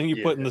first thing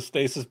you put in the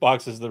stasis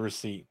box is the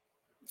receipt.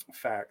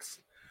 Facts.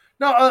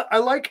 No, I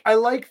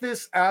like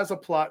this as a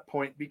plot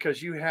point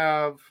because you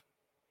have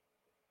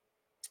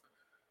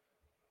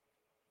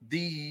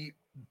the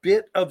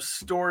bit of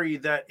story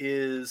that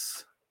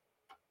is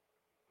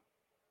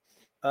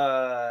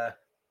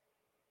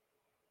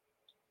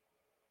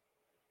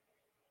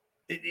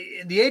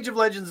the Age of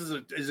Legends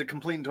is a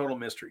complete and total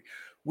mystery.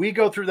 We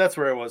go through. That's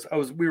where I was.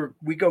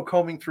 We go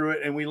combing through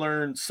it, and we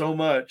learn so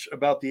much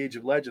about the Age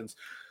of Legends,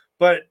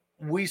 but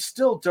we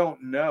still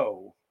don't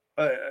know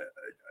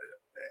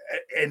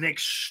an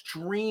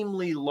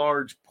extremely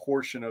large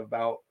portion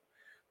about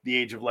the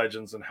Age of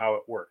Legends and how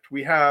it worked.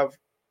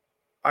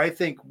 I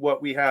think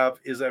what we have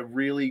is a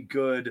really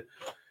good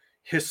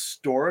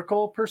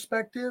historical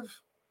perspective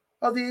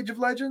of the Age of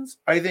Legends.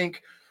 I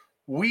think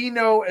we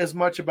know as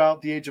much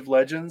about the Age of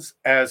Legends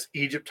as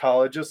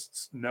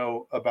Egyptologists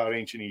know about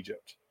ancient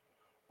Egypt,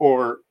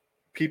 or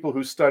people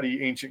who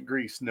study ancient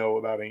Greece know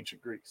about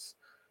ancient Greece.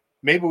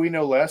 Maybe we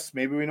know less,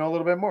 maybe we know a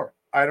little bit more.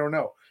 I don't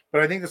know.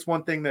 But I think that's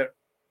one thing that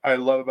I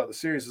love about the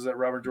series is that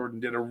Robert Jordan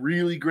did a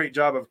really great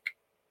job of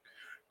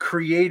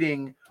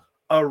creating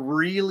a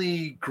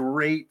really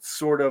great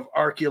sort of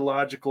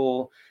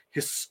archaeological,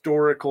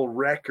 historical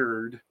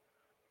record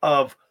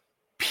of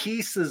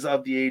pieces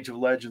of the Age of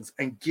Legends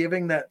and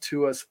giving that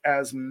to us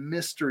as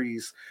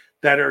mysteries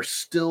that are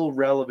still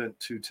relevant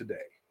to today.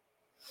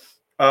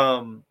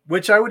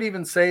 Which I would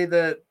even say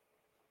that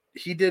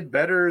he did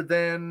better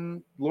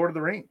than Lord of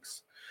the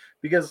Rings,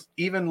 because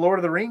even Lord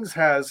of the Rings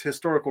has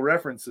historical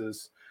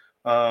references.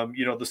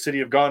 The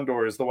city of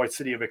Gondor is the white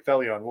city of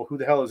Icthelion. Well, who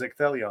the hell is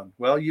Icthelion?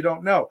 Well, you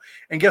don't know.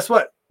 And guess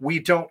what? We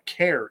don't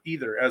care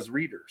either as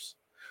readers.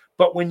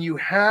 But when you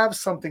have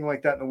something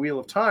like that in the Wheel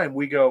of Time,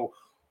 we go,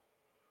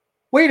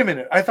 wait a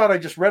minute, I thought I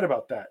just read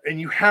about that. And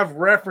you have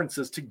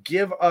references to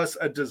give us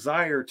a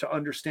desire to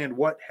understand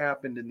what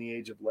happened in the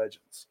Age of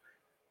Legends.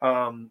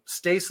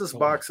 Stasis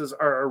boxes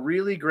are a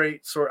really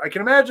great sort. I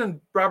can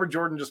imagine Robert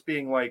Jordan just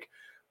being like,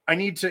 I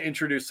need to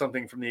introduce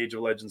something from the Age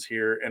of Legends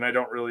here, and I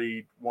don't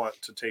really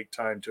want to take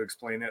time to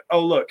explain it.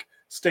 Oh, look,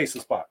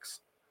 Stasis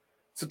box.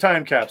 It's a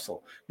time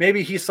capsule.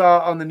 Maybe he saw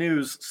on the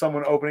news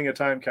someone opening a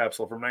time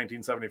capsule from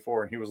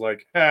 1974, and he was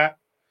like,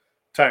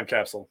 time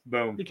capsule.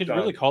 Boom. You could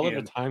really call it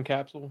a time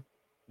capsule?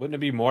 Wouldn't it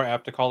be more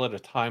apt to call it a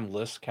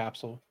timeless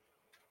capsule?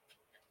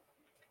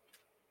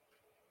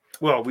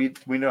 Well, we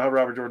know how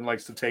Robert Jordan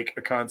likes to take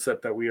a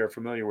concept that we are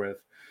familiar with,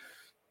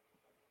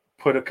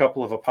 put a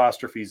couple of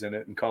apostrophes in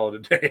it, and call it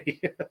a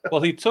day.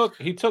 Well, he took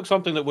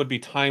something that would be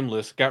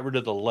timeless, got rid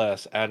of the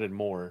less, added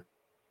more.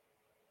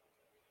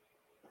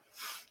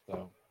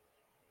 So,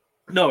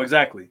 no,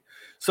 exactly.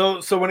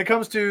 So when it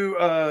comes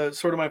to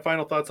sort of my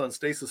final thoughts on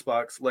Stasis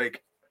box,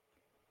 like,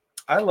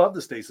 I love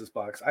the Stasis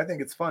box. I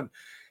think it's fun.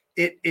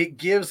 It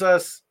gives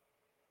us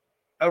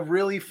a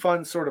really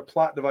fun sort of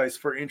plot device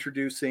for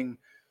introducing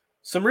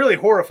some really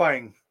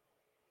horrifying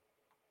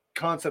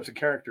concepts and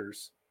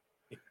characters,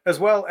 as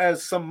well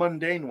as some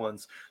mundane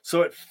ones.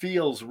 So it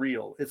feels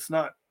real. It's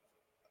not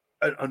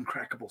an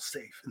uncrackable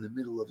safe in the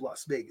middle of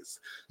Las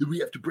Vegas that we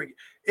have to bring.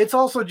 It's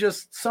also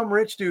just some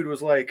rich dude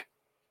was like,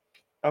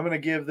 I'm going to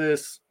give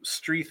this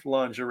Streath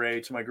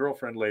lingerie to my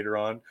girlfriend later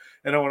on,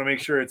 and I want to make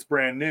sure it's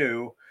brand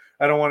new.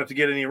 I don't want it to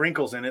get any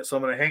wrinkles in it, so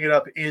I'm going to hang it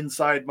up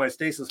inside my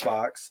Stasis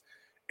box,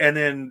 and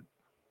then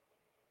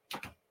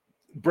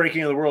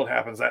Breaking of the World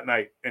happens that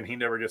night, and he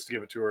never gets to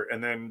give it to her.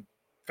 And then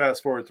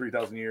fast forward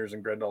 3,000 years,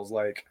 and Grendal's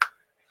like,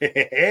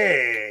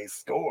 hey,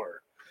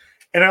 score.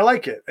 And I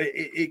like it.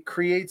 It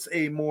creates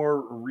a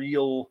more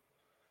real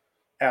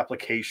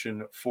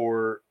application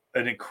for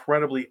an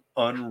incredibly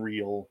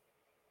unreal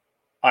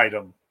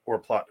item or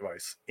plot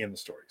device in the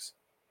stories.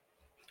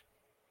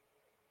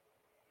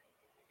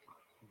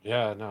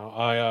 Yeah,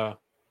 no,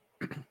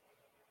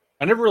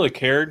 I never really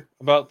cared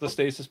about the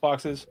Stasis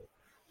boxes,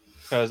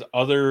 because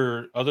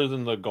other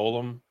than the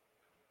Golem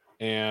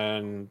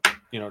and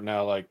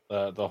now like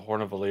the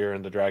Horn of Valir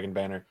and the Dragon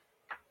Banner,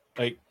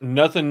 like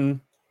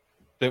nothing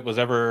that was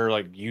ever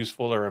like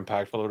useful or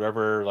impactful or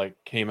whatever like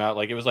came out.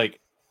 Like it was like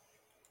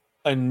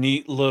a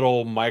neat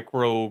little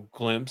micro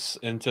glimpse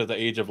into the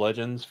Age of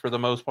Legends for the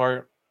most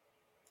part.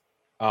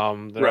 That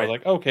right. I was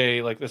like,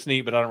 okay, like that's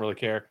neat, but I don't really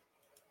care.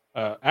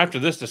 After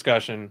this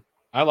discussion,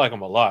 I like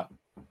them a lot.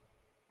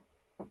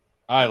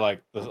 I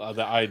like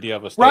the idea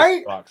of a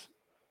Stasis box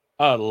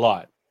a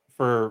lot,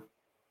 for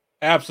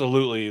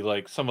absolutely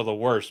like some of the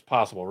worst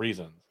possible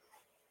reasons.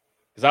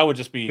 Because I would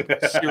just be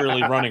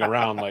serially running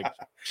around like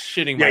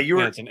shitting my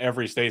pants in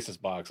every Stasis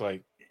box.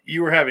 Like,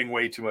 you were having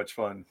way too much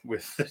fun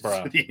with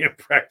the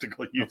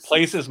impractical use. The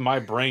places my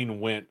brain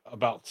went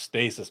about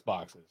Stasis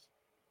boxes.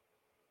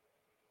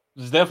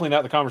 This is definitely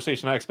not the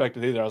conversation I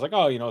expected either. I was like,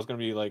 oh, it's going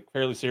to be like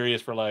fairly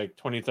serious for like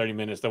 20, 30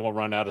 minutes. Then we'll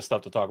run out of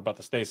stuff to talk about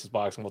the Stasis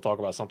box and we'll talk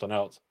about something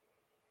else.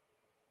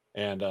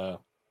 And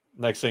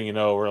next thing you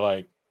know, we're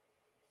like,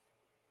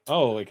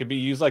 oh, it could be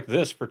used like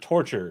this for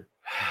torture.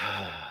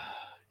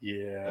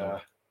 Yeah.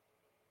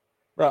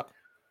 Bro,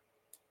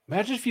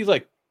 imagine if you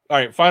like, all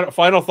right,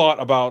 final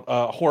thought about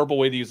a horrible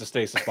way to use a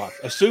Stasis box.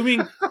 Assuming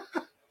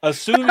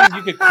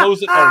you could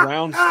close it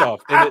around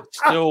stuff and it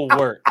still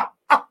worked.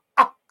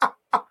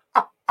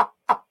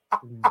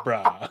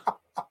 Bruh.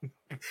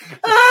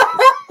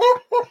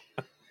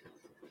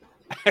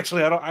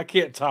 Actually, I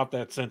can't top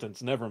that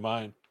sentence. Never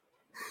mind.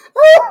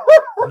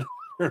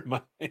 Never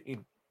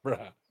mind,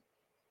 bruh.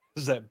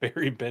 has that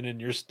berry been in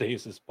your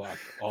stasis box?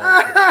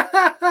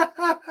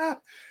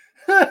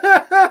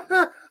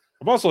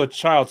 I'm also a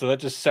child, so that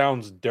just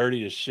sounds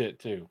dirty as shit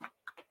too.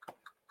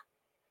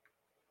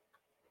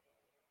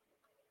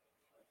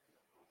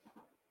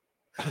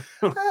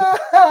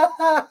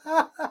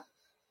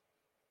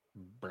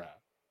 Bruh.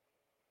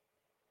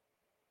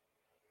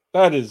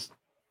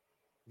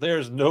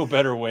 There's no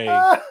better way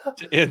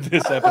to end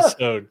this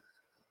episode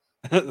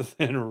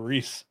than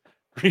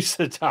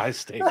Reese-a-tie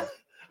statement.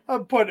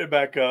 I'm putting it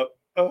back up.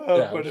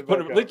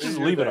 Just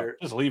leave it up.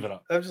 Just leave it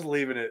up. I'm just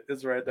leaving it.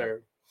 It's right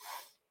there.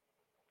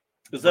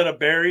 Is that a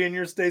berry in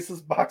your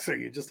stasis box, or are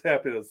you just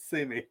happy to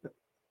see me?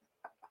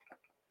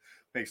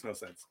 Makes no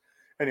sense.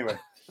 Anyway,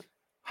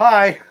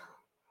 hi.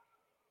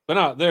 But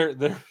no,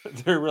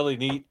 they're really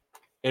neat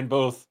in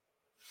both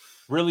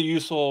really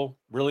useful,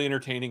 really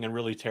entertaining, and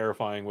really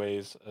terrifying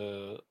ways.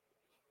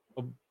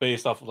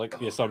 Based off of like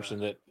the assumption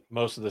that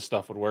most of this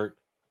stuff would work.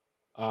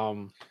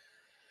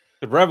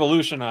 Could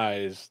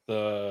revolutionize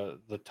the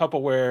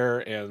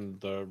Tupperware and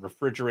the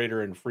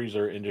refrigerator and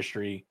freezer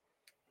industry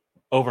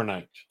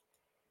overnight.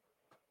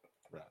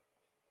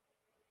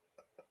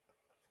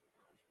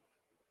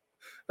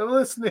 I'm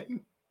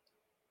listening.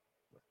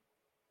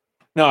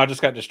 No, I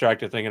just got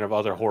distracted thinking of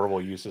other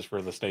horrible uses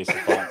for the stasis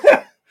box.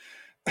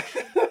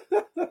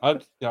 I'm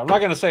not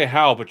going to say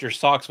how, but your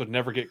socks would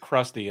never get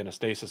crusty in a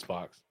stasis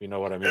box. You know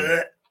what I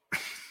mean?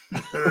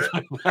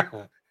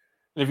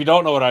 If you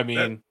don't know what I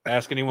mean,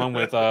 ask anyone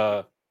with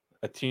a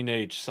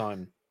teenage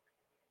son.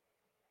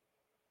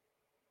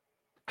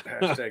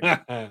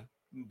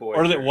 Boy,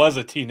 or that was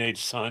a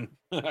teenage son,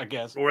 I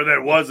guess. Or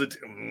that was a...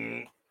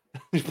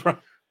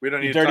 We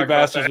don't need dirty to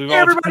bastards. We've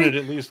all done it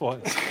at least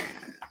once.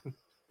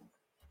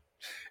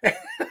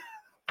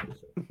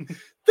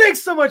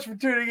 Thanks so much for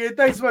tuning in.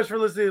 Thanks so much for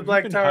listening to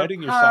Black Tower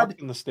hiding your sock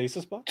in the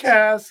stasis box?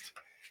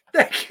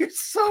 Thank you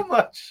so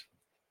much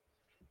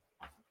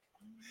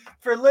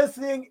for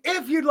listening.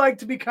 If you'd like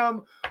to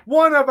become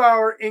one of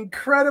our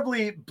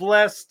incredibly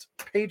blessed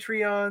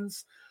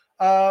Patreons,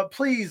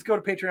 please go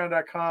to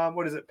patreon.com.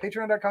 What is it?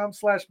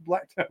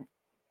 Patreon.com/Blacktower.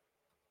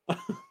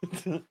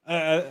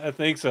 I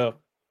think so.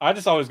 I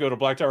just always go to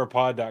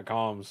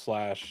blacktowerpod.com/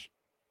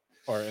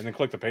 and then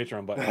click the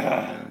Patreon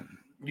button.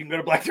 You can go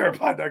to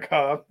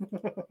blacktowerpod.com.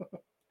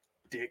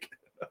 Dick.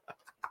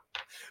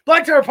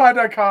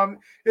 Blacktowerpod.com.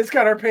 It's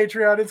got our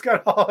Patreon. It's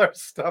got all our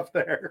stuff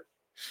there.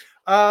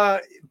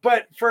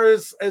 But for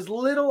as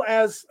little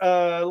as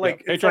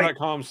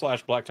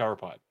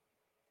patreon.com/blacktowerpod.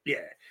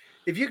 Yeah.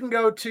 If you can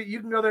go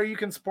there, you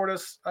can support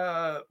us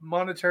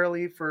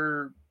monetarily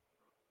for,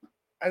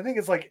 I think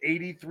it's like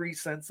 83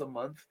 cents a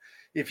month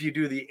if you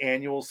do the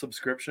annual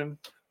subscription.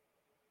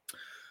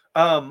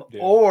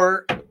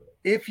 Or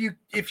if you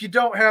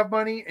don't have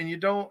money and you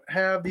don't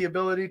have the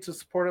ability to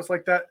support us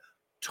like that,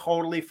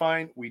 totally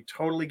fine. We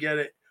totally get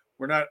it.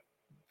 We're not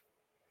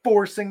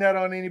forcing that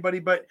on anybody,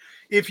 but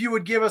if you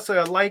would give us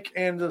a like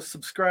and a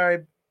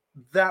subscribe,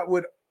 that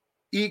would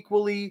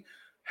equally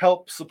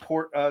help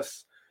support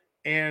us.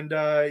 And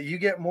you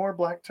get more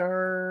Black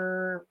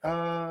Tower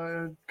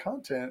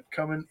content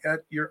coming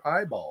at your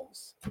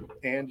eyeballs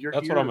and your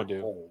That's what I'm gonna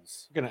do.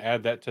 holes. I'm gonna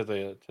add that to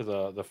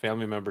the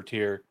family member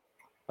tier,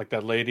 like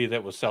that lady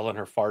that was selling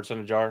her farts in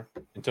a jar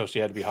until she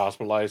had to be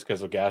hospitalized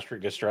because of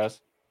gastric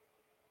distress.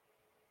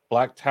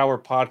 Black Tower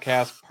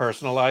podcast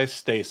personalized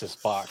stasis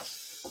box.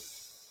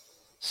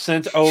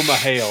 Sent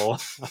O'Mahale.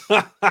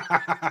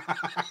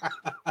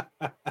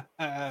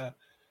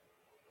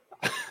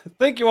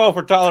 Thank you all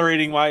for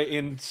tolerating my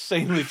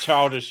insanely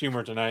childish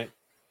humor tonight.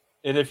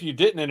 And if you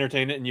didn't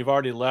entertain it and you've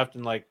already left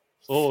and like,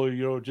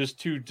 just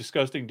two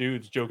disgusting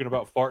dudes joking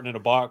about farting in a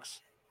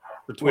box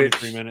for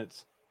 23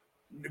 minutes.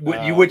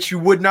 Which you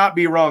would not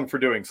be wrong for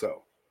doing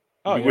so.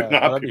 Oh, yeah,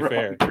 that'd be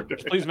fair.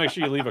 Just please make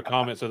sure you leave a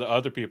comment so that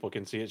other people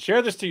can see it.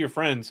 Share this to your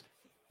friends.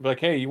 Be like,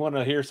 hey, you want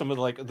to hear some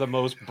of the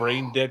most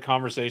brain dead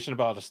conversation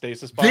about a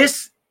stasis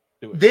box?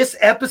 This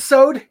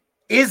episode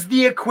is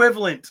the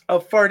equivalent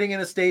of farting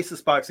in a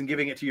stasis box and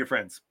giving it to your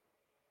friends.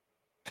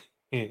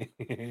 I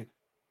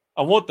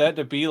want that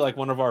to be like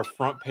one of our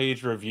front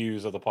page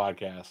reviews of the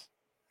podcast.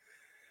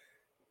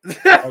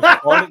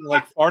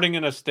 like farting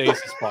in a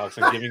stasis box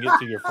and giving it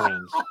to your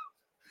friends.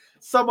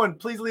 Someone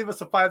please leave us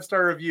a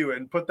 5-star review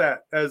and put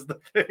that as the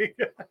thing.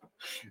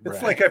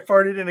 It's like I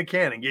farted in a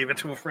can and gave it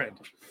to a friend.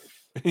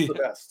 It's the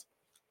best.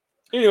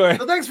 Anyway,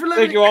 so thanks for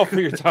listening. Thank you all for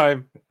your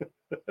time.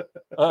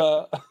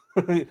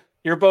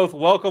 You're both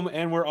welcome,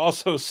 and we're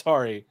also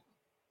sorry.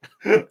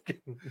 Thank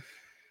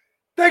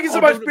you so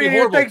much for being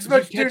here. Thanks so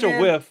much for tuning in. Catch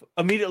a whiff,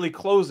 immediately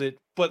close it,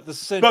 but the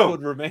scent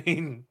would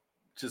remain.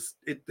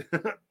 It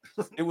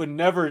would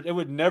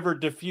never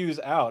diffuse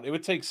out. It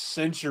would take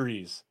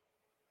centuries.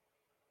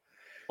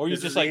 Or you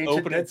just like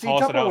open it and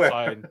toss it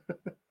outside.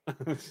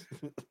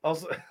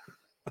 Also,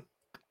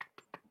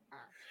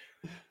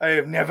 I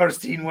have never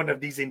seen one of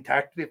these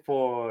intact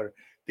before.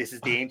 This is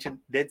the ancient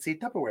Dead Sea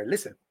Tupperware.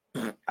 Listen.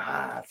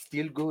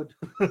 Still good.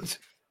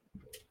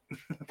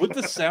 With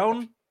the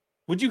sound,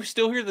 would you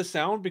still hear the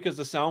sound because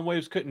the sound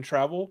waves couldn't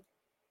travel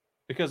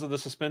because of the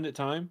suspended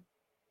time?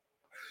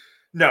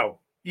 No,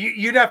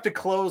 you'd have to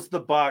close the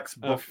box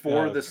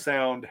before the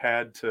sound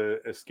had to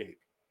escape.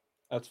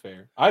 That's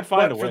fair. I'd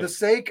find a way. For the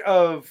sake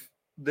of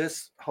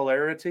this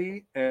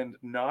hilarity and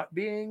not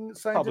being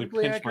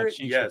scientifically accurate,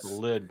 yes, with the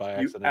lid by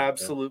accident, you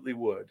absolutely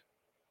would.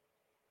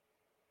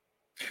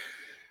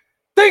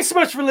 Thanks so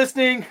much for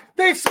listening.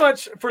 Thanks so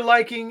much for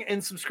liking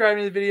and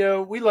subscribing to the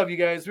video. We love you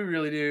guys. We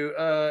really do.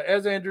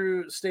 As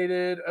Andrew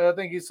stated,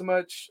 thank you so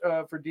much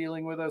for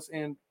dealing with us.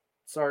 And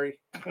sorry.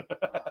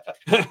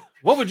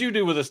 What would you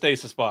do with a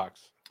stasis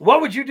box?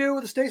 What would you do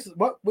with a stasis?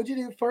 What would you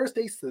do for a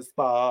stasis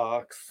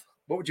box?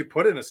 What would you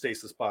put in a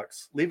stasis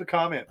box? Leave a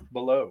comment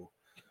below.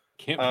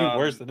 Can't be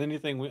worse than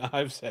anything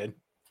I've said.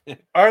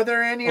 Are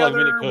there any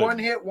other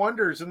one-hit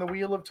wonders in the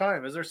Wheel of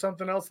Time? Is there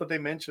something else that they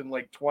mentioned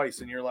like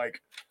twice and you're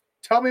like,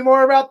 tell me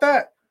more about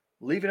that?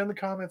 Leave it in the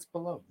comments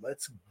below.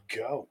 Let's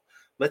go.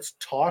 Let's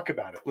talk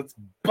about it. Let's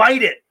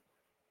bite it.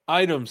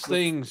 Items,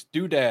 things,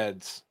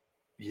 doodads.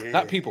 Yeah.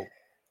 Not people.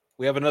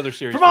 We have another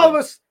series. From all of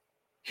us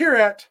here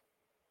at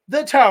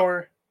the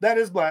Tower That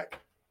Is Black,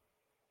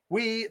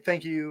 we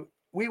thank you.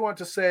 We want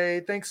to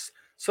say thanks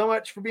so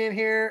much for being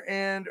here,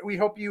 and we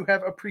hope you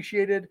have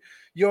appreciated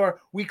your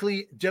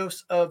weekly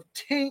dose of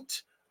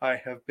taint. I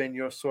have been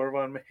your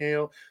Sorvan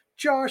Mahale,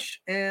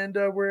 Josh, and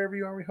wherever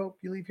you are, we hope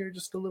you leave here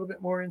just a little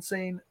bit more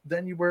insane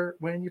than you were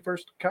when you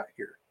first got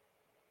here.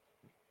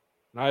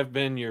 And I've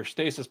been your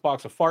stasis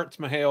box of farts,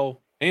 Mahale,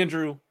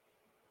 Andrew.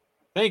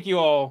 Thank you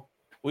all.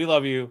 We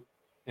love you,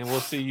 and we'll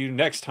see you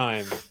next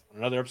time on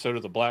another episode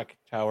of the Black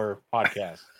Tower Podcast.